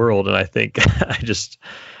for the world. And I think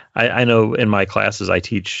I know in my classes, I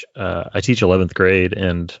teach 11th grade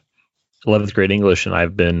and 11th grade English, and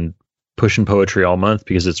I've been pushing poetry all month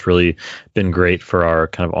because it's really been great for our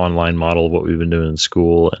kind of online model of what we've been doing in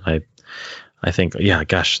school. And I think, yeah,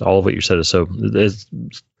 gosh, all of what you said is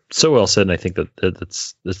so well said. And I think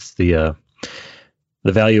that's the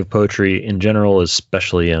value of poetry in general,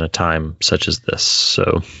 especially in a time such as this.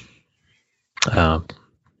 So,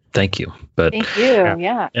 thank you. But thank you.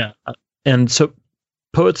 Yeah. And so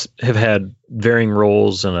poets have had varying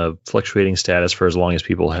roles and a fluctuating status for as long as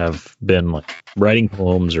people have been like writing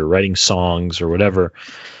poems or writing songs or whatever.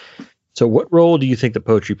 So what role do you think that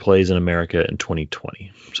poetry plays in America in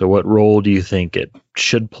 2020? So what role do you think it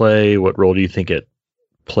should play? What role do you think it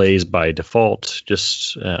plays by default?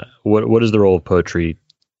 Just what is the role of poetry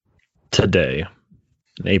today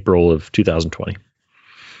in April of 2020?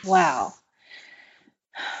 Wow.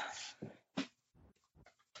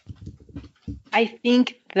 I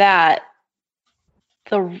think that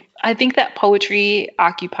poetry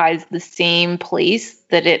occupies the same place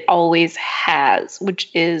that it always has, which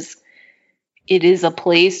is it is a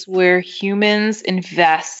place where humans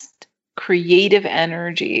invest creative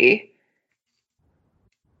energy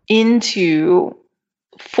into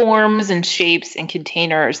forms and shapes and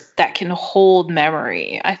containers that can hold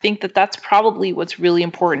memory. I think that that's probably what's really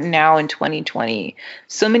important now in 2020.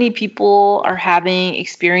 So many people are having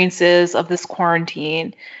experiences of this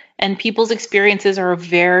quarantine, and people's experiences are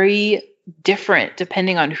very different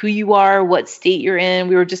depending on who you are, what state you're in.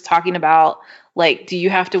 We were just talking about, like, do you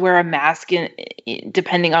have to wear a mask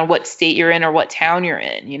depending on what state you're in or what town you're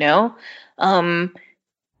in,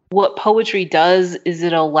 what poetry does is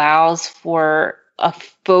it allows for a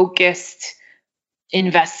focused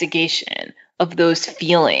investigation of those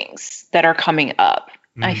feelings that are coming up.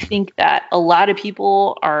 I think that a lot of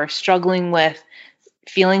people are struggling with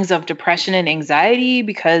feelings of depression and anxiety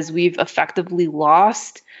because we've effectively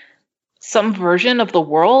lost some version of the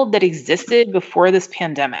world that existed before this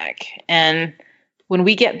pandemic. And when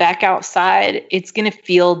we get back outside, it's going to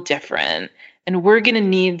feel different. And we're going to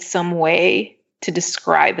need some way to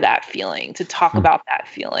describe that feeling, to talk about that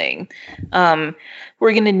feeling.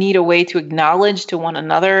 We're going to need a way to acknowledge to one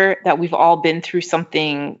another that we've all been through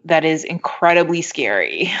something that is incredibly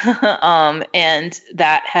scary, and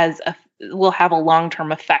that will have a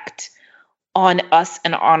long-term effect on us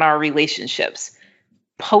and on our relationships.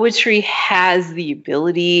 Poetry has the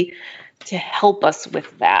ability to help us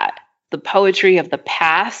with that. The poetry of the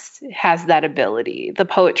past has that ability. The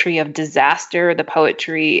poetry of disaster, the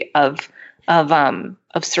poetry of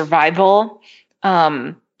survival,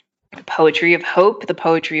 the poetry of hope, the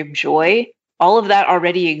poetry of joy, all of that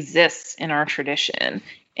already exists in our tradition.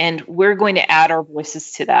 And we're going to add our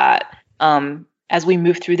voices to that as we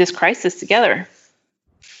move through this crisis together.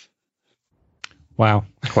 Wow.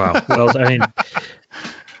 Well, I mean,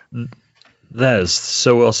 that is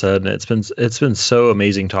so well said. And it's been so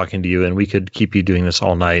amazing talking to you, and we could keep you doing this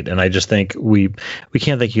all night. And I just think we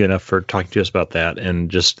can't thank you enough for talking to us about that.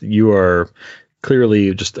 And just, you are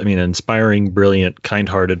clearly just, I mean, an inspiring, brilliant,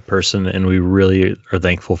 kind-hearted person. And we really are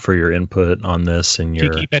thankful for your input on this and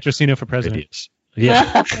your Kiki Petrosino for president. Ideas.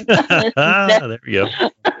 Yeah. There we go.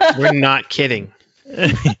 We're not kidding.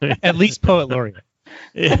 At least poet laureate.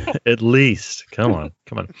 Yeah, at least. Come on.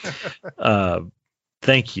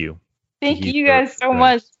 Thank you. Thank you guys so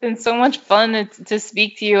much. It's been so much fun to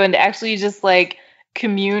speak to you and to actually just like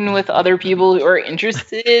commune with other people who are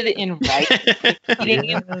interested in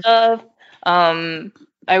writing and stuff.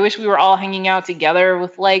 I wish we were all hanging out together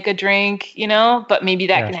with like a drink, but maybe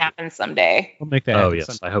that can happen someday. We'll make that happen. Oh,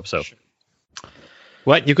 yes. I hope so.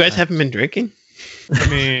 What? You guys haven't been drinking? I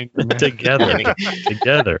mean, together.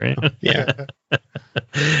 Yeah.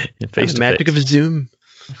 Face the magic of Zoom.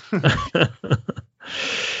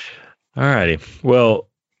 All righty. Well,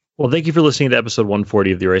 thank you for listening to episode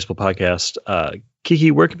 140 of the Erasable Podcast.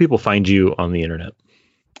 Kiki, where can people find you on the internet?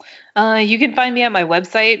 You can find me at my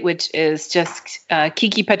website, which is just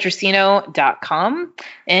kikipetrosino.com.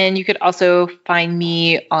 And you could also find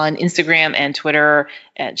me on Instagram and Twitter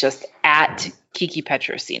at just at Kiki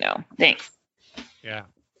Petrosino. Thanks. Yeah.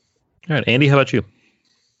 All right. Andy, how about you?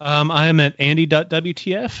 I'm at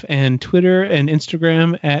andy.wtf and Twitter and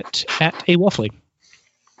Instagram at awuffly.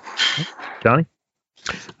 Johnny?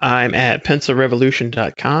 I'm at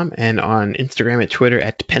pencilrevolution.com and on Instagram and Twitter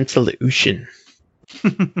at pencilution.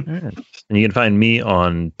 Right. And you can find me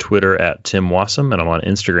on Twitter at Tim Wassam, and I'm on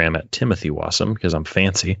Instagram at Timothy Wassam because I'm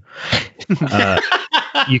fancy.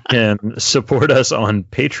 You can support us on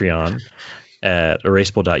Patreon at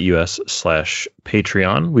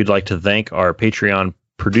erasable.us/Patreon. We'd like to thank our Patreon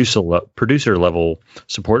producer level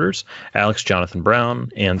supporters: Alex Jonathan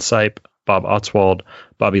Brown, Ann Sipe, Bob Otzwald,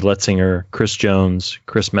 Bobby Letzinger, Chris Jones,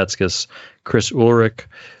 Chris Metzges, Chris Ulrich,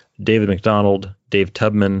 David McDonald, Dave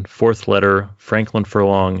Tubman, Fourth Letter, Franklin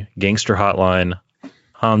Furlong, Gangster Hotline,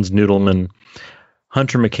 Hans Noodleman,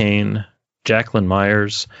 Hunter McCain, Jacqueline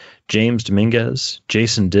Myers, James Dominguez,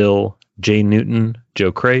 Jason Dill, Jay Newton,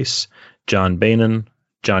 Joe Crace, John Bainan,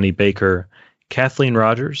 Johnny Baker, Kathleen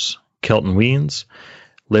Rogers, Kelton Weens,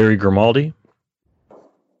 Larry Grimaldi,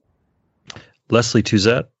 Leslie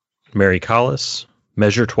Tuzette, Mary Collis,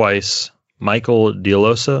 Measure Twice, Michael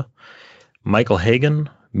Dialosa, Michael Hagan,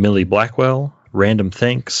 Millie Blackwell, Random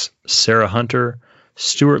Thanks, Sarah Hunter,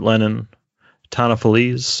 Stuart Lennon, Tana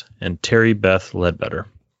Feliz, and Terry Beth Ledbetter.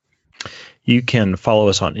 You can follow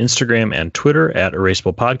us on Instagram and Twitter at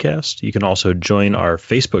Erasable Podcast. You can also join our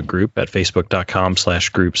Facebook group at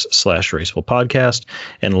facebook.com/groups/Erasable Podcast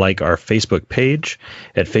and like our Facebook page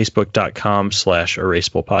at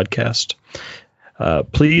facebook.com/Erasable Podcast.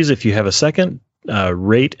 Please, if you have a second,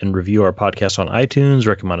 rate and review our podcast on iTunes,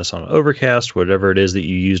 recommend us on Overcast, whatever it is that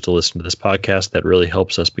you use to listen to this podcast. That really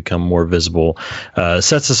helps us become more visible,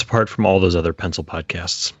 sets us apart from all those other pencil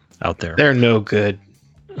podcasts out there. They're no good.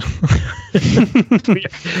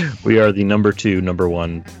 We are the number two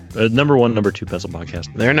pencil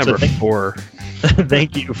podcast. They're number 4.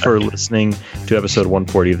 Thank you for listening to episode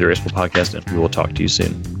 140 of the Erasable Podcast, and we will talk to you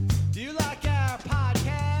soon.